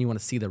makes me want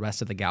to see the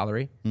rest of the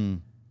gallery.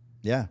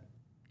 Yeah.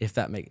 If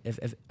I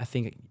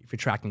think if you're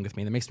tracking with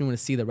me, that makes me want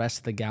to see the rest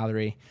of the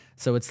gallery.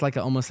 So it's like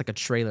almost like a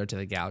trailer to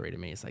the gallery to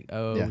me. It's like,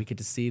 we get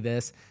to see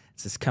this.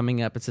 It's this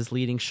coming up. It's this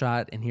leading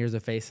shot, and here's the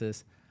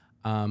faces.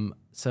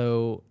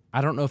 So I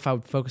don't know if I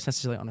would focus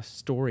necessarily on a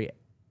story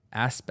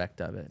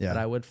aspect of it, but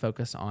I would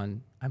focus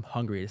on I'm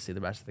hungry to see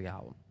the rest of the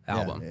album.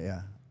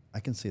 Yeah. I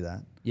can see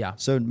that. Yeah.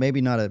 So maybe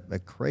not a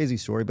crazy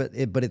story, but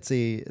it's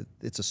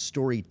a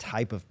story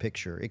type of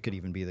picture. It could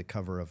even be the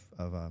cover of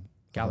a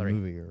gallery,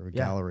 movie or a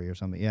gallery or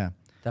something. Yeah.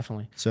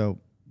 Definitely. So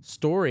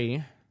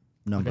story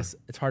number. I guess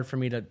it's hard for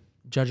me to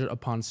judge it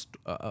upon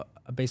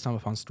based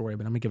upon story,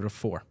 but I'm gonna give it a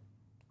 4.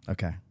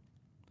 Okay.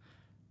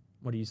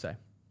 What do you say?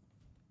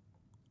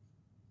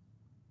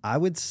 I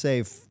would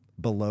say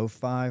below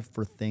 5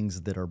 for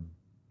things that are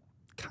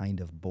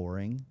kind of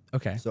boring.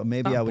 Okay. So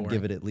maybe I would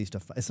give it at least a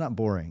 5. It's not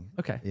boring.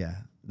 Okay. Yeah.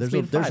 There's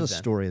a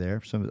story there,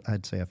 so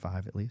I'd say a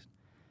 5 at least.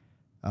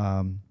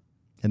 And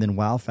then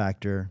wow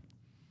factor.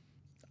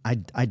 I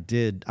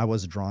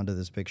was drawn to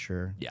this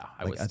picture. Yeah,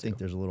 I think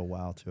there's a little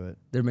wow to it.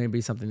 There may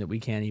be something that we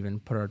can't even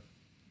put our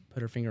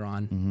finger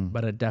on,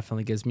 but it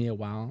definitely gives me a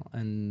wow,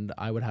 and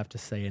I would have to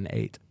say an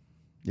 8.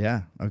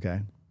 Yeah. Okay.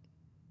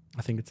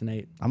 I think it's an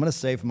 8. I'm gonna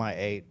save my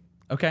 8.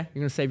 Okay,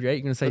 you're gonna save your 8.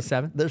 You're gonna say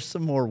 7. There's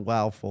some more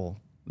wowful.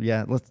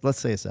 Yeah. Let's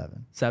say a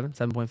 7. 7.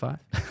 7.5.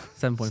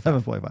 7.5.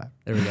 7.5.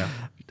 There we go.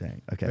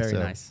 Dang. Okay. Very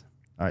nice.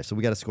 All right. So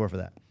we got a score for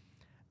that.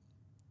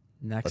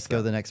 Let's go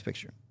to the next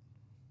picture.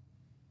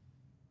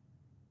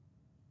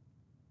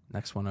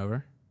 Next one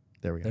over.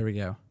 There we go. There we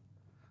go.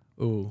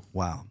 Ooh.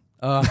 Wow.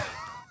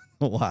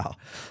 Wow.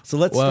 So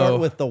let's start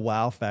with the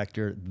wow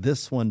factor.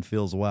 This one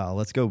feels wow.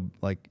 Let's go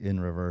like in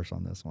reverse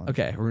on this one.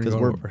 Okay.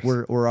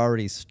 We're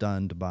already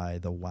stunned by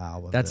the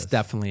wow of That's this.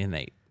 definitely an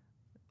 8.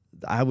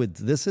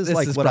 This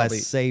is what I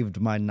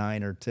saved my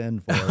 9 or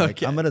 10 for.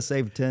 Like, I'm going to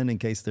save 10 in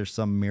case there's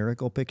some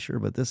miracle picture,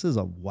 but this is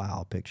a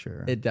wow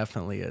picture. It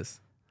definitely is.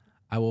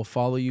 I will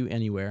follow you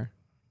anywhere.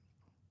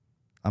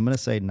 I'm going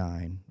to say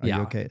 9. Are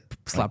you okay?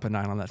 Slap a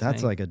 9 on that thing.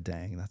 That's like a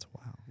dang. That's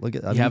wow. Look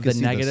at you have the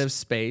negative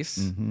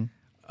space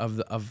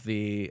of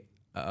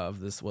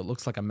this what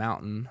looks like a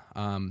mountain.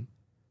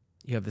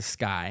 You have the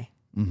sky,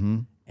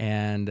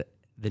 and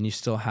then you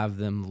still have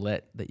them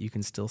lit that you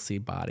can still see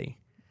body.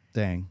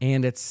 Dang.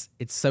 And it's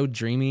so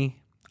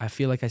dreamy. I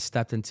feel like I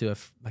stepped into a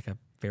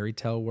fairy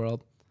tale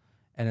world,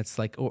 and it's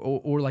like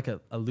or like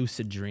a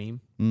lucid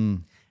dream,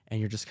 and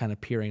you're just kind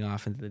of peering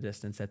off into the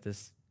distance at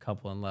this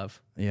couple in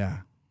love. Yeah.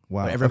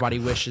 Wow. What everybody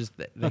wishes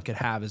that they could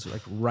have is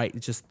like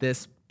just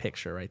this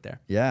picture right there.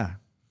 Yeah.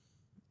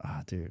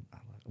 Dude,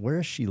 where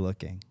is she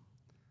looking?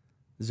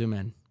 Zoom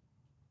in.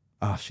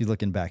 She's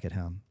looking back at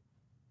him.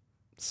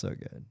 So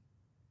good.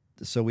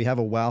 So we have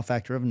a wow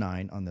factor of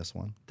 9 on this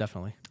one.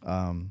 Definitely.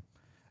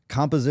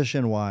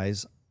 Composition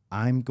wise,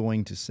 I'm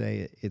going to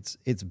say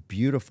it's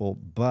beautiful,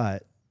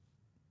 but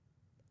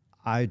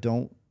I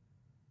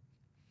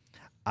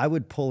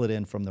would pull it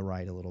in from the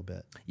right a little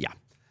bit. Yeah.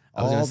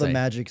 All the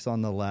magic's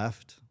on the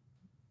left.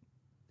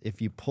 If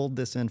you pulled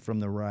this in from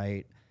the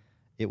right,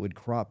 it would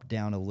crop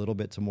down a little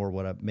bit to more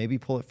maybe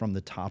pull it from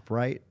the top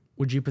right.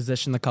 Would you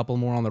position the couple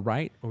more on the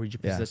right, or would you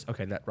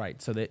position that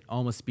right, so they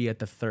almost be at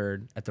the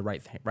third, at the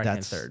right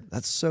hand third?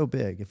 That's so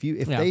big.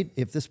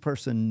 If this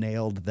person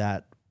nailed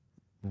that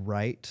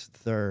right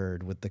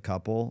third with the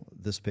couple,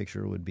 this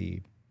picture would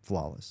be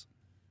flawless.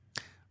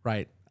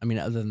 Right. I mean,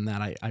 other than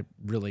that, I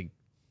really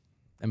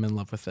am in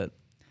love with it.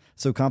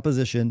 So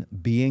composition,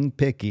 being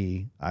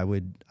picky, I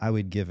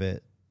would give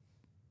it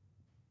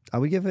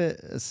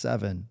a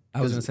 7.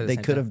 I was going to say they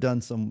could have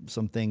done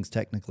some things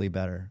technically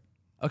better.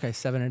 Okay,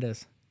 7 it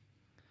is.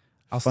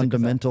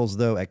 Fundamentals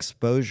though,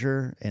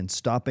 exposure and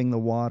stopping the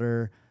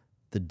water,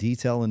 the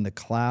detail in the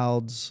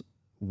clouds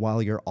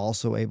while you're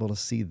also able to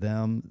see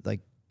them, like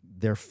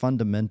their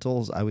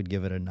fundamentals, I would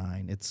give it a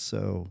 9. It's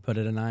so put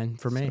it a 9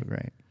 for me. So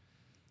great.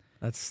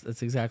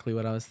 That's exactly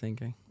what I was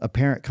thinking.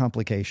 Apparent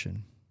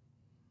complication.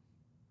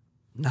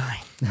 9.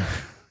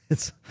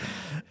 It's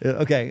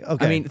okay.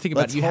 I mean, think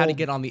about it. You had to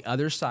get on the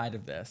other side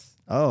of this.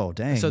 Oh,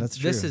 dang. So that's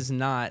true. this is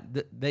not.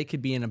 They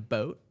could be in a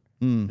boat.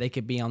 They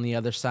could be on the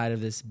other side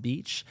of this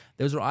beach.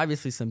 Those are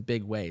obviously some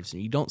big waves,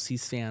 and you don't see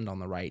sand on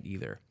the right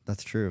either.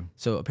 That's true.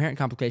 So apparent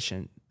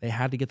complication. They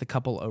had to get the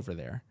couple over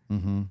there,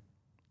 and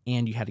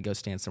you had to go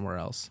stand somewhere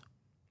else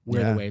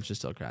where the waves are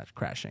still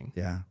crashing.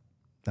 Yeah,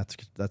 that's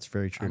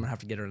very true. I'm gonna have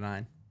to get her a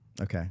 9.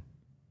 Okay.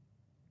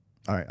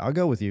 All right, I'll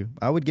go with you.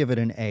 I would give it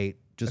an 8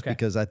 just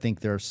because I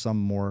think there are some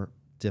more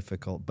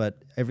difficult.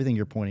 But everything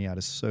you're pointing out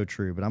is so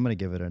true. But I'm going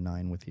to give it a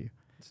 9 with you.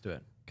 Let's do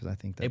it. Because I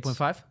think that's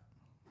 8.5.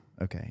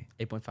 Okay.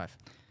 8.5.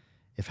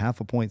 If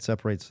half a point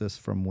separates this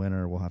from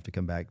winner, we'll have to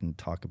come back and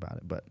talk about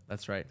it. But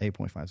that's right.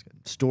 8.5 is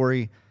good.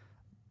 Story,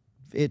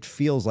 it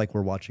feels like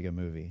we're watching a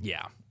movie.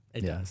 Yeah,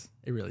 it does.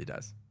 It really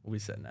does. We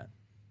said that.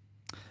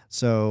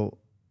 So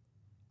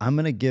I'm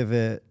going to give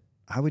it,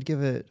 I would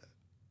give it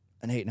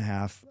an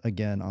 8.5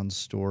 again on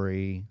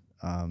story.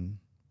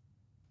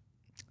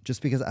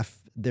 Just because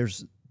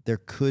there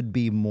could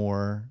be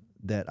more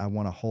that I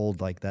want to hold,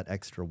 like that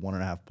extra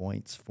 1.5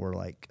 points for,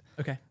 like,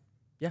 okay.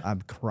 Yeah.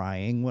 I'm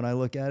crying when I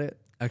look at it.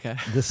 Okay.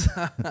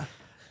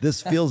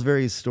 This feels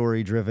very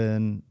story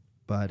driven,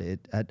 but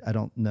I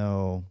don't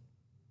know.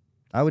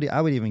 I would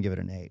even give it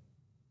an 8.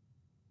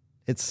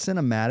 It's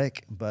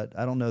cinematic, but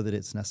I don't know that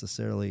it's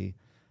necessarily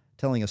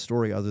telling a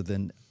story other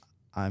than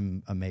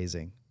I'm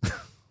amazing.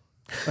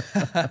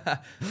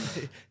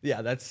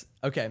 Yeah, that's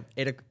okay.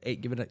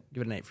 8. Give it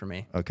an 8 for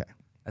me. Okay.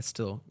 That's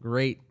still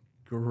great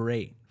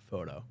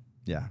photo.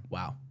 Yeah.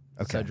 Wow.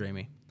 Okay. So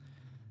dreamy.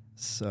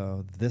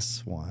 So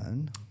this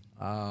one.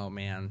 Oh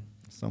man.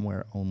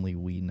 Somewhere Only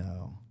We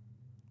Know.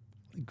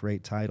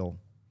 Great title.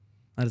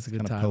 That is a good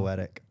kind title. Of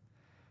poetic.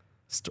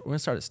 We're gonna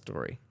start a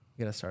story.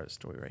 We gotta start a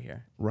story right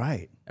here.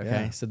 Right. Okay.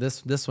 Yeah. So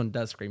this one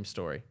does scream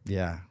story.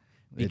 Yeah.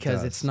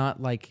 Because it's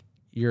not like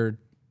you're,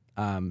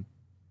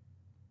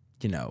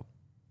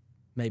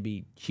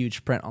 maybe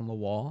huge print on the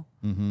wall,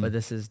 but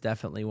this is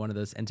definitely one of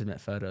those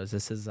intimate photos.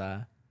 This is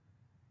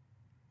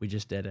we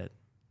just did it.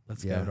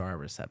 Let's go to our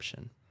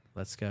reception.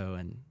 Let's go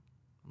and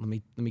let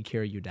me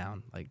carry you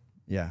down. Like,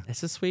 yeah,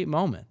 it's a sweet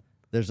moment.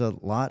 There's a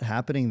lot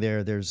happening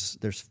there. There's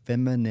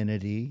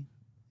femininity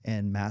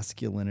and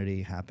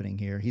masculinity happening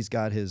here. He's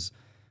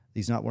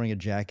not wearing a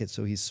jacket,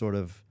 so he's sort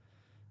of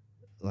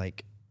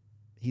like,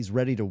 he's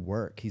ready to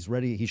work. He's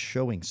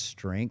showing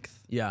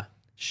strength. Yeah.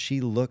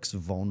 She looks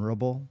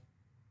vulnerable.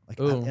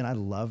 And I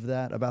love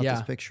that about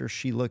this picture.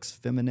 She looks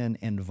feminine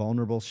and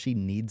vulnerable. She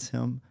needs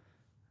him.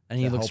 And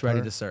he looks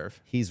ready to serve.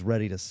 He's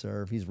ready to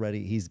serve. He's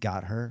ready. He's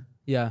got her.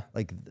 Yeah.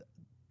 Like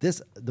this,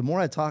 the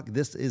more I talk,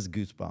 this is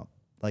goosebump.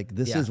 Like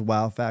this is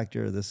wow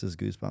factor. This is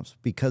goosebumps.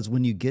 Because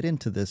when you get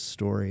into this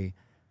story,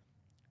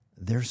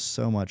 there's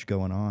so much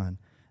going on.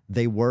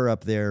 They were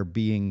up there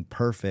being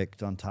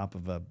perfect on top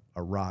of a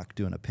rock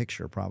doing a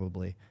picture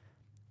probably,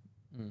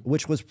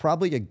 which was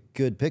probably a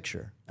good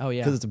picture. Oh,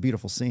 yeah. Because it's a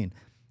beautiful scene.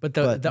 But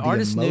the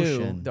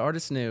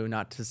artist knew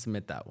not to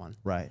submit that one.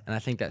 Right. And I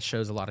think that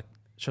shows a lot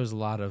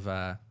of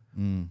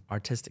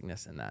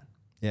artisticness in that.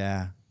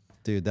 Yeah.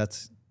 Dude,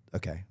 that's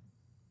okay.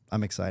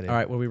 I'm excited. All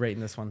right, what are we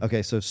rating this one?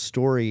 Okay, so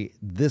story,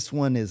 this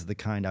one is the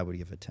kind I would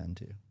give a 10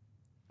 to.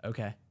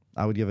 Okay.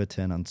 I would give a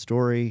 10 on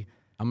story.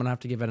 I'm going to have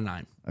to give it a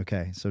 9.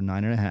 Okay, so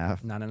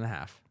 9.5.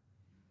 9.5.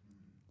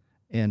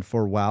 And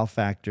for wow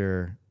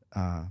factor,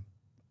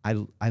 I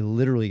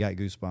literally got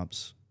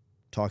goosebumps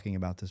talking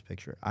about this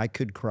picture. I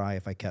could cry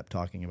if I kept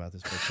talking about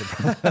this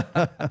picture.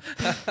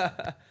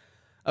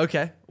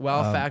 Okay,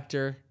 wow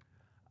factor.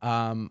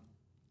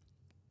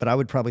 But I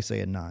would probably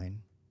say a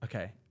 9.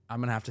 Okay, I'm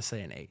going to have to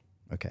say an 8.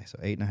 Okay, so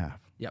 8.5.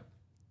 Yep.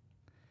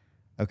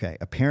 Okay,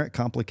 apparent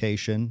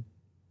complication.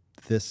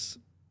 This...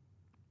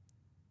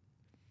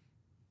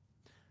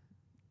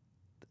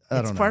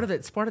 It's part of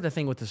the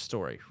thing with the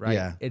story, right?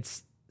 Yeah.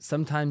 It's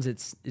sometimes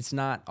it's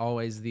not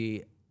always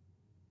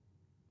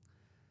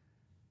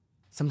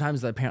sometimes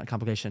the apparent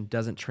complication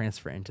doesn't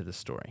transfer into the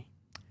story.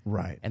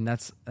 Right. And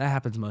that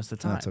happens most of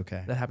the time. That's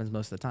okay. That happens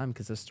most of the time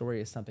because the story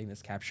is something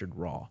that's captured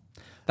raw.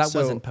 That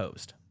wasn't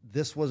posed.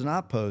 This was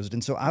not posed.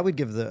 And so I would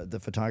give the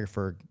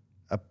photographer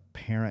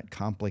apparent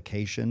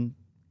complication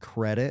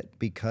credit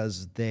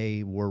because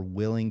they were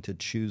willing to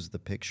choose the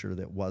picture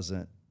that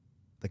wasn't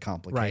the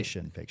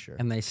complication picture.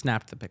 And they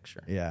snapped the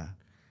picture. Yeah.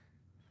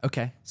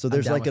 Okay. So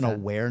there's like an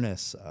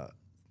awareness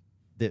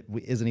that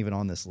isn't even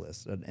on this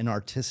list, an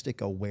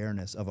artistic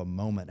awareness of a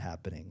moment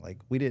happening. Like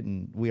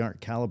we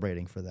aren't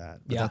calibrating for that.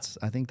 But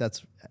I think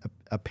that's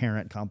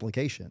apparent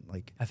complication.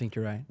 Like, I think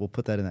you're right. we'll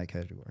put that in that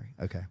category.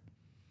 Okay.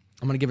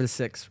 I'm going to give it a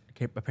 6.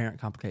 Apparent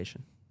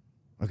complication.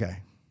 Okay.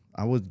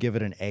 I would give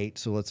it an 8.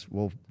 So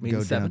we'll Me go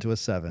the 7? down to a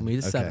 7. Me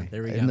the 7.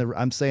 There we And go.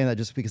 I'm saying that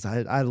just because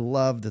I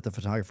love that the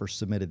photographer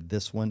submitted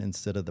this one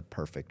instead of the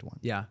perfect one.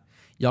 Yeah.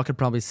 Y'all could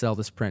probably sell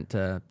this print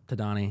to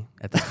Donnie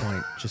at this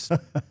point. Just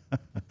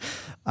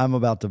I'm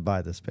about to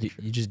buy this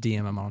picture. you just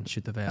DM him on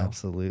Shoot the Veil.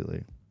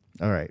 Absolutely.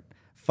 All right.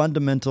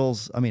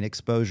 Fundamentals,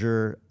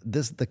 exposure.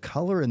 The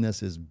color in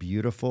this is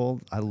beautiful.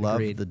 I love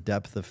Agreed. the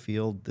depth of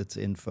field that's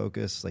in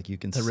focus. Like, you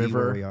can see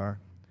river. where we are.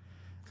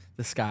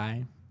 The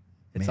sky.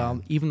 It's Man.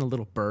 all, even the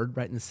little bird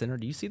right in the center.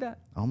 Do you see that?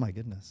 Oh my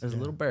goodness. There's a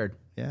little bird.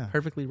 Yeah.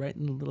 Perfectly right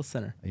in the little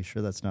center. Are you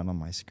sure that's not on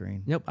my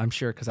screen? Nope, I'm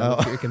sure because I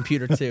looked at your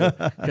computer too.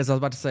 Because I was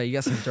about to say, you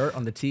got some dirt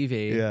on the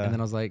TV. Yeah. And then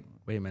I was like,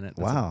 wait a minute.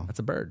 That's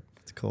a bird.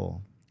 It's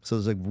cool. So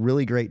there's a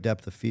really great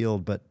depth of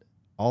field, but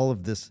all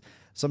of this,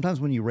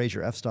 sometimes when you raise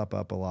your f-stop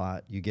up a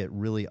lot, you get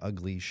really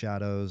ugly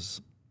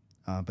shadows,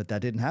 but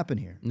that didn't happen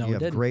here. No, you it have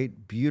didn't.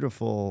 great,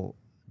 beautiful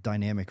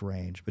dynamic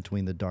range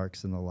between the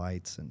darks and the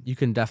lights. And You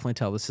can definitely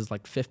tell this is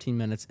like 15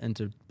 minutes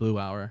into blue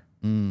hour.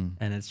 And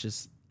it's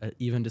just an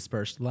even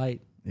dispersed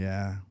light.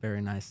 yeah.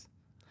 Very nice.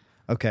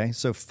 Okay,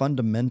 so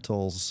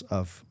fundamentals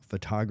of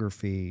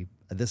photography,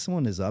 this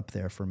one is up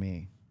there for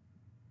me.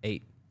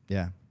 8.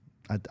 Yeah,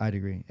 I'd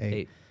agree. 8.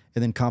 8.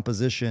 And then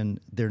composition,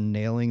 they're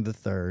nailing the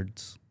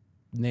thirds.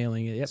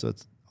 Nailing it. Yep. So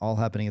it's all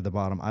happening at the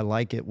bottom. I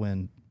like it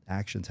when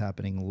action's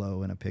happening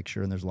low in a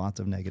picture and there's lots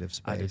of negative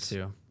space. I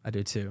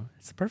do too.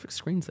 It's a perfect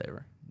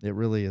screensaver. It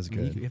really is I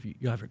mean, good.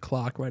 you have your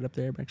clock right up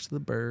there next to the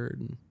bird.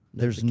 And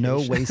There's no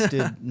notification.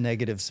 wasted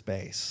negative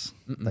space.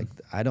 Like,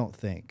 I don't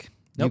think.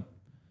 Nope.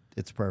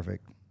 It's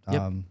perfect.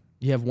 Yep.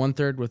 You have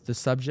 1/3 with the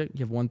subject.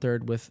 You have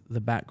 1/3 with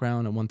the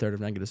background and 1/3 of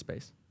negative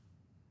space.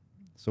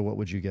 So what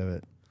would you give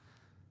it?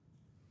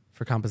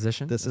 For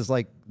composition? This is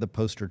like the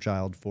poster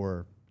child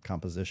for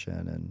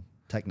composition and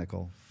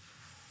technical.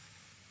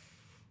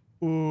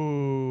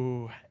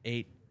 Ooh,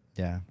 8.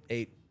 Yeah.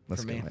 8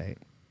 Let's for go me. 8.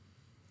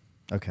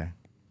 Okay.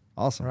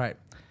 Awesome. All right.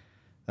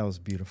 That was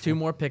beautiful. 2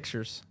 more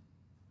pictures.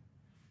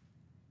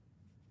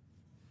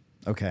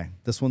 Okay.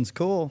 This one's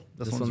cool.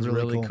 This one's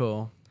really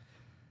cool.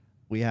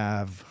 We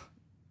have,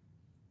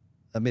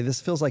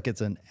 this feels like it's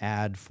an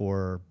ad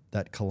for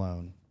that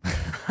cologne.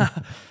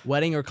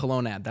 Wedding or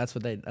cologne ad. That's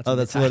what they. That's Oh, what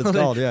that's they what it's titled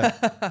called. it. Yeah.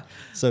 So That's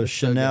so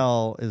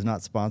Chanel is not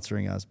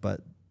sponsoring us,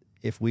 but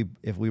if we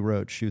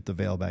wrote "Shoot the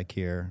Veil Back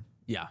Here,"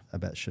 Yeah, I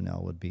bet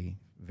Chanel would be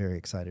very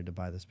excited to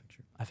buy this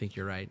picture. I think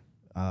you're right.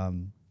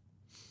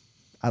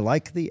 I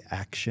like the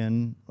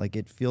action. Like,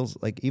 it feels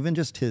like even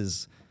just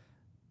his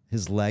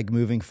leg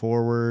moving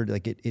forward.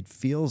 Like, it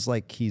feels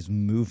like he's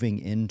moving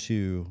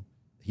into.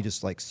 He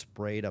just like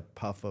sprayed a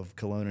puff of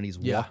cologne and he's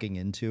walking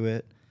into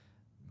it.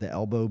 The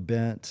elbow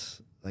bent.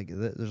 Like,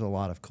 there's a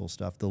lot of cool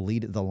stuff. The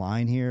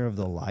line here of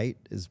the light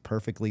is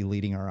perfectly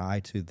leading our eye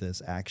to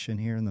this action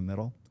here in the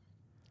middle.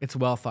 It's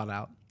well thought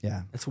out.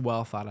 Yeah. It's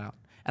well thought out,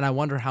 and I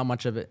wonder how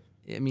much of it.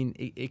 I mean,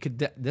 it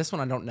could. This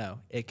one I don't know.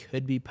 It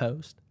could be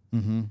post.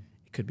 Mm-hmm.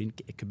 It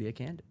could be a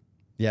candid.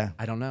 Yeah.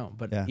 I don't know,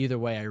 but either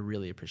way, I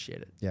really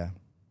appreciate it. Yeah.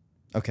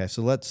 Okay,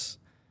 so let's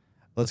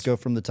go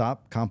from the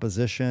top.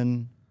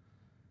 Composition.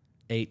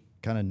 8.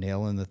 Kind of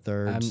nailing the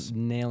thirds.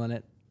 I'm nailing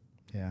it.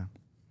 Yeah.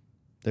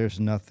 There's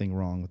nothing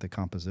wrong with the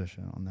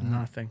composition on that.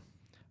 Nothing.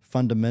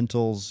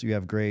 Fundamentals, you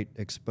have great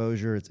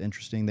exposure. It's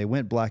interesting. They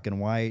went black and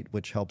white,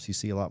 which helps you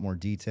see a lot more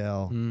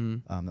detail.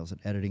 That was an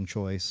editing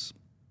choice.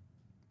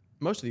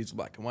 Most of these are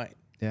black and white.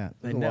 Yeah.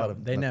 They there's a know. lot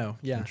of- They know.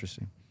 Yeah.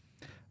 Interesting.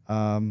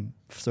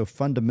 So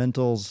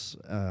fundamentals,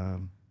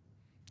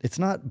 it's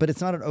not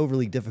an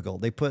overly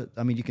difficult. They put,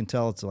 you can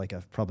tell it's like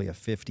probably a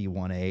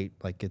 51.8.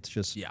 Like, it's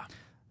just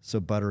so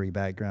buttery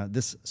background.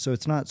 So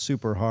it's not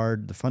super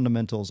hard. The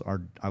fundamentals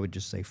are, I would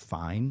just say,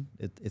 fine.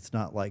 It's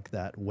not like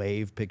that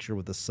wave picture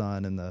with the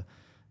sun and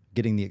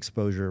getting the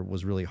exposure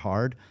was really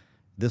hard.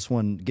 This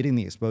one, getting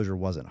the exposure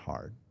wasn't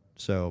hard.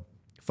 So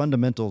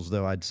fundamentals,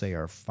 though, I'd say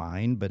are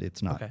fine, but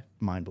it's not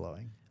mind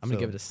blowing. I'm gonna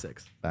give it a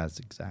 6. That's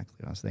exactly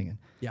what I was thinking.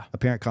 Yeah.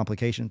 Apparent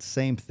complication,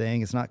 same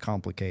thing. It's not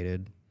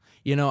complicated.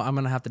 I'm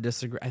going to have to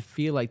disagree. I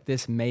feel like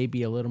this may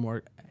be a little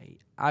more.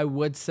 I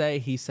would say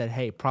he said,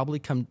 hey, probably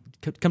come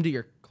to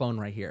your clone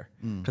right here.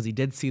 Because he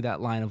did see that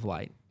line of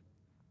light.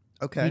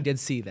 Okay. He did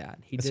see that.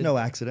 It's no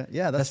accident.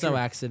 Yeah, that's no true.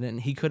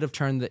 accident. He could have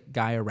turned the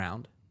guy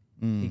around.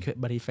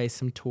 But he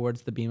faced him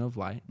towards the beam of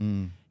light.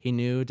 He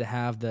knew to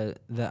have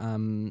that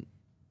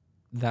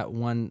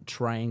one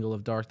triangle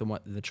of dark,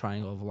 the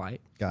triangle of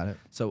light. Got it.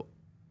 So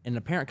in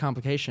apparent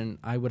complication,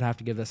 I would have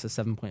to give this a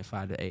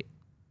 7.5 to 8.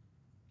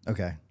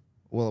 Okay.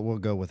 Well, we'll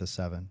go with a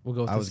 7. We'll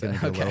go with I was going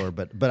to go lower,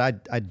 but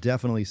I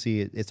definitely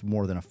see it. It's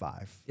more than a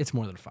 5. It's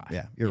more than a 5.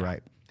 Yeah, you're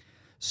right.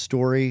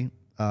 Story.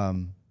 I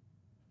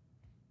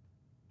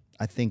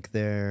think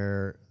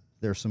there's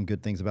some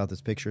good things about this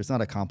picture. It's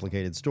not a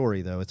complicated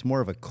story, though. It's more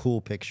of a cool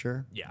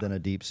picture than a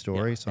deep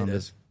story. So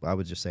I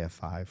would just say a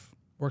 5.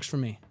 Works for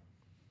me.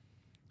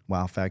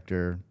 Wow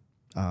factor.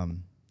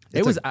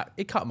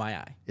 It caught my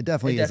eye. It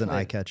definitely is an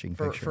eye-catching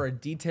picture. For a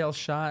detail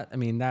shot, I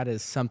mean, that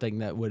is something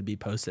that would be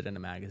posted in a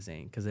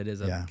magazine because it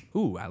is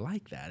ooh, I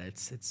like that.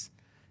 It's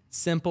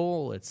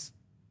simple. It's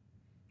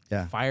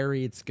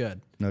fiery. It's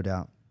good. No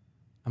doubt.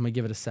 I'm going to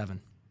give it a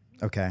 7.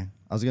 Okay.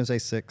 I was going to say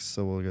 6,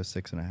 so we'll go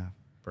 6.5.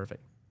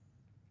 Perfect.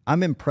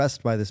 I'm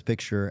impressed by this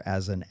picture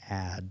as an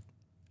ad.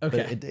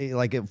 Okay.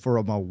 For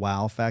a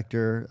wow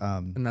factor.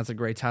 And that's a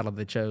great title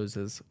they chose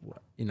is,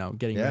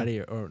 getting ready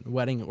or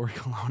wedding or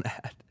cologne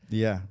ad.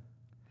 Yeah.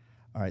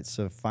 All right.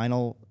 So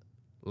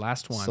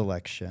last one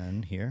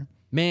selection here.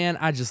 Man,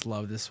 I just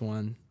love this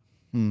one.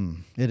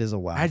 It is a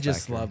wow I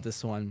just factor. love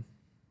this one.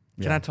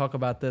 Can I talk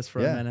about this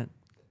for a minute?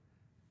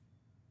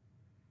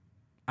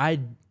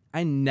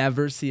 I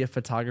never see a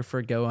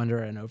photographer go under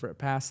an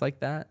overpass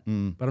like that,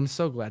 but I'm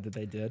so glad that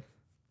they did.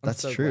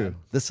 That's true. Glad.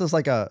 This is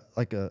like a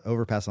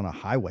overpass on a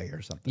highway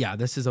or something. Yeah,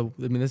 this is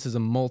a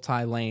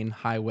multi-lane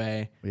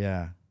highway.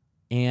 Yeah.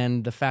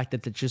 And the fact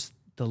that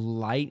the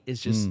light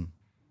is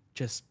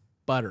just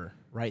butter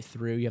right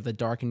through. You have the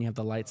dark and you have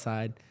the light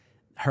side.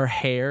 Her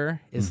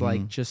hair is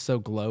like just so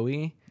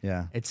glowy.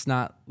 Yeah. It's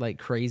not like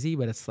crazy,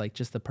 but it's like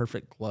just the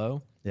perfect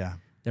glow. Yeah.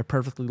 They're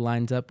perfectly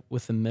lined up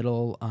with the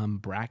middle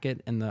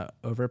bracket and the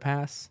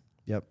overpass.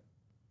 Yep.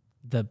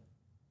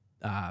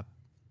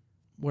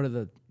 What are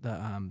the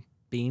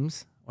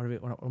beams? What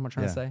am I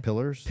trying to say?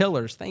 Pillars.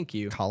 Pillars. Thank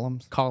you.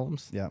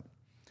 Columns. Yeah.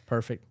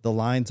 Perfect. The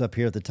lines up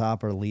here at the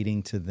top are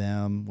leading to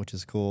them, which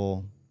is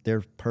cool.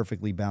 They're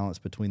perfectly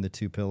balanced between the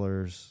two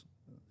pillars.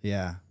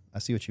 Yeah. I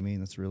see what you mean.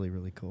 That's really,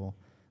 really cool.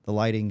 The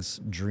lighting's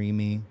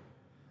dreamy.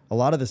 A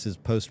lot of this is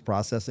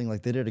post-processing.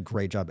 Like, they did a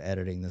great job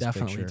editing this picture.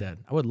 Definitely did.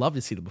 I would love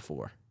to see the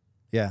before.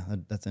 Yeah,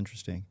 that's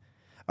interesting.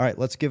 All right,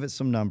 let's give it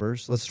some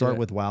numbers. Let's start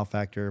with wow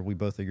factor. We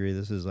both agree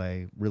this is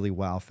a really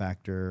wow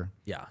factor.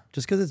 Yeah.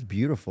 Just because it's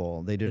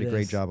beautiful. They did a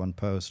great job on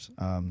post.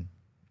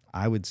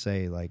 I would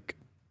say like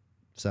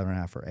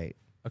 7.5 or 8.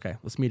 Okay,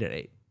 let's meet at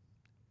 8.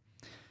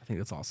 I think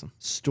that's awesome.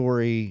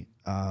 Story,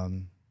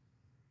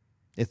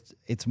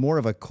 it's more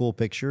of a cool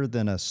picture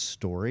than a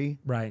story.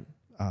 Right.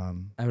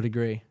 I would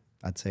agree.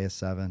 I'd say a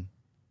 7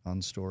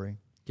 on story.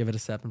 Give it a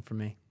 7 for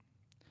me.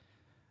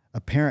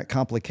 Apparent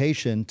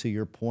complication, to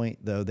your point,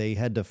 though, they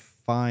had to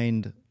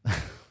find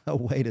a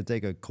way to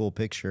take a cool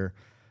picture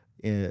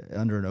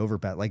under an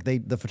overpass. Like,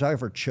 the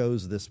photographer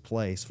chose this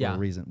place for a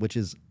reason, which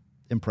is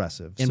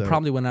impressive. And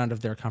probably went out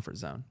of their comfort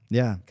zone.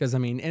 Yeah. Because, I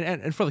mean,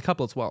 and for the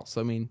couple as well.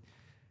 So, I mean,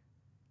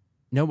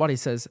 nobody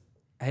says,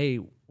 hey,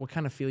 what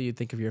kind of feel you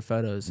think of your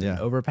photos? An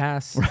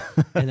overpass?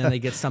 And then they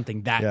get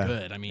something that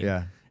good. I mean,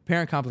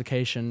 apparent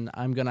complication,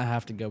 I'm going to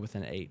have to go with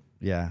an 8.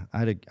 Yeah,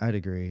 I'd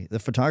agree. The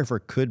photographer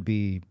could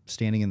be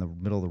standing in the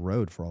middle of the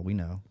road for all we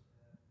know.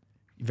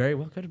 Very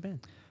well could have been.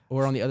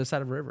 Or on the other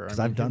side of the river. Because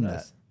I've done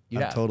that.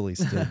 I've totally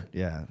stood,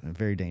 in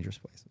very dangerous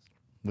places,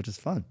 which is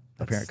fun.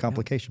 Apparent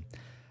complication. Yeah.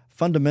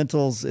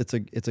 Fundamentals, it's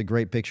a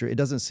great picture. It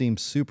doesn't seem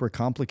super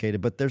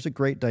complicated, but there's a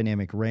great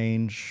dynamic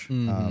range.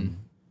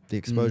 The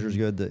exposure's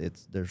good.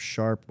 They're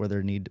sharp where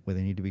they need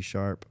to be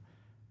sharp.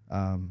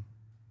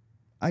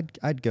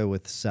 I'd go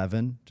with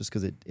 7 just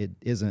because it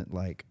isn't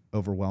like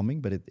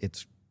overwhelming, but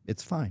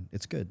it's fine.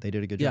 It's good. They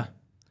did a good job.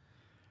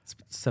 It's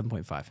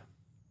 7.5.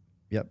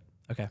 Yep.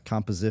 Okay.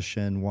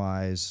 Composition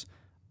wise,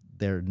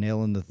 they're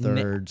nailing the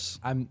thirds.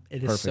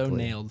 It is so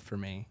nailed for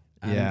me.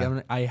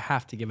 I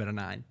have to give it a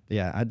 9.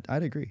 Yeah,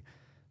 I'd agree.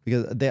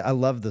 Because I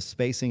love the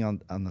spacing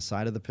on the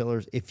side of the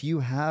pillars. If you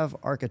have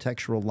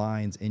architectural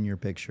lines in your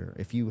picture,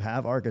 if you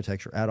have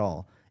architecture at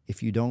all,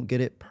 if you don't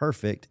get it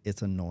perfect,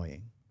 it's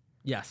annoying.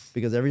 Yes.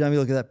 Because every time you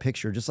look at that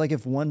picture, just like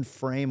if one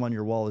frame on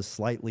your wall is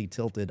slightly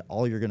tilted,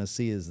 all you're going to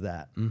see is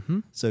that. Mm-hmm.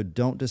 So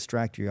don't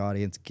distract your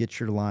audience. Get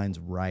your lines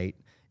right.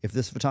 If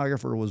this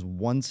photographer was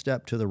one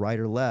step to the right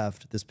or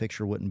left, this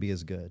picture wouldn't be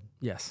as good.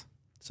 Yes.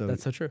 So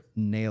that's so true.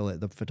 Nail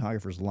it. The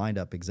photographer's lined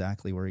up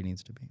exactly where he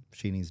needs to be.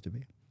 She needs to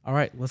be. All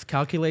right, let's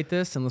calculate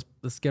this and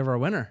let's give our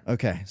winner.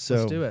 Okay, so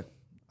let's do it.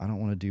 I don't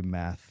want to do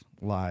math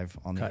live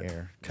on the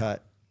air.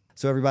 Cut.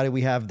 So everybody,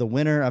 we have the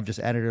winner. I've just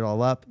added it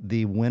all up.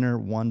 The winner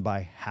won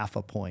by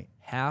 0.5 point.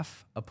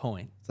 0.5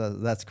 point. So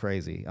that's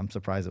crazy. I'm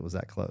surprised it was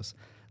that close.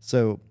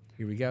 So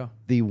here we go.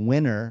 The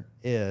winner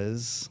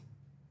is.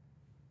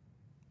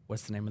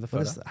 What's the name of the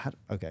photo?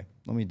 Okay,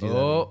 let me do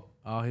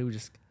that. He was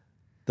just.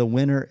 The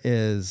winner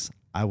is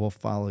I Will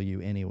Follow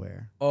You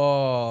Anywhere.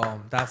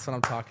 Oh, that's what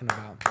I'm talking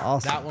about.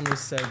 Awesome. That one was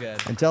so good.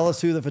 And tell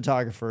us who the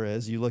photographer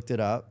is. You looked it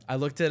up. I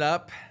looked it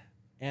up,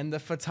 and the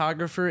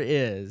photographer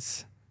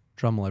is,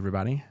 drumroll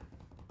everybody,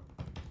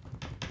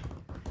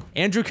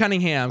 Andrew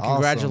Cunningham. Awesome.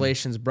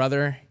 Congratulations,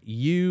 brother.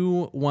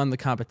 You won the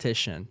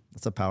competition.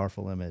 That's a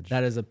powerful image.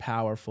 That is a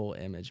powerful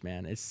image,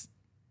 man. It's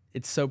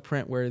so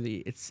print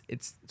worthy. It's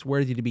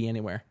worthy to be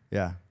anywhere.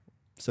 Yeah.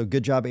 So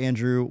good job,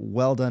 Andrew.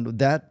 Well done.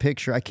 That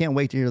picture, I can't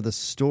wait to hear the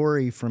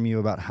story from you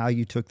about how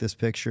you took this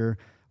picture,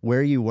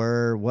 where you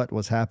were, what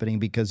was happening,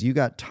 because you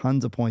got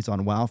tons of points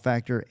on wow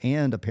factor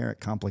and apparent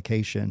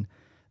complication.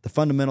 the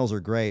fundamentals are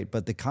great,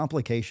 but the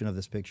complication of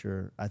this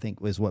picture, I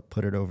think, was what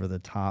put it over the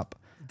top.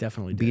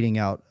 Definitely beating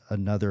out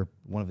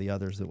one of the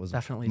others that was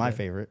Definitely my did.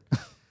 favorite.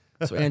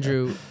 So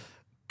Andrew,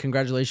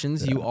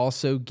 congratulations. You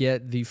also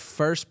get the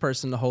first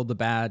person to hold the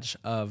badge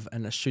of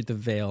a Shoot the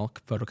Veil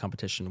photo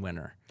competition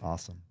winner.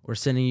 Awesome. We're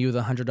sending you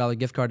the $100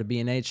 gift card to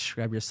B&H.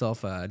 Grab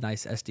yourself a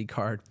nice SD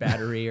card,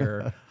 battery,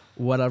 or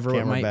whatever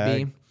it might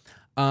be.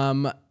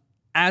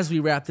 As we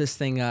wrap this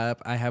thing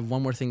up, I have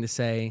one more thing to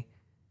say.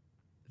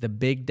 The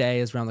big day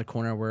is around the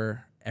corner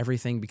where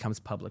everything becomes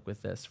public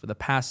with this. For the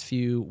past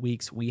few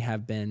weeks, we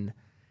have been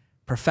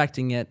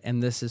perfecting it,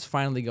 and this is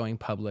finally going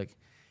public.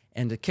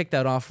 And to kick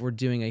that off, we're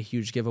doing a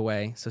huge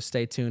giveaway. So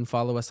stay tuned.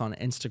 Follow us on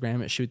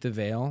Instagram at Shoot the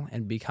Veil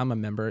and become a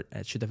member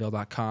at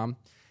shoottheveil.com.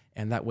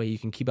 And that way you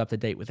can keep up to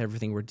date with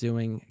everything we're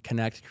doing,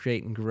 connect,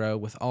 create, and grow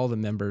with all the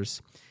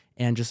members,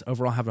 and just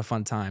overall have a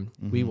fun time.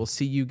 Mm-hmm. We will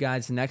see you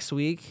guys next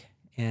week,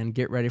 and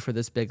get ready for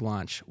this big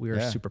launch. We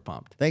are super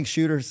pumped. Thanks,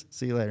 shooters.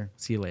 See you later.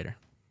 See you later.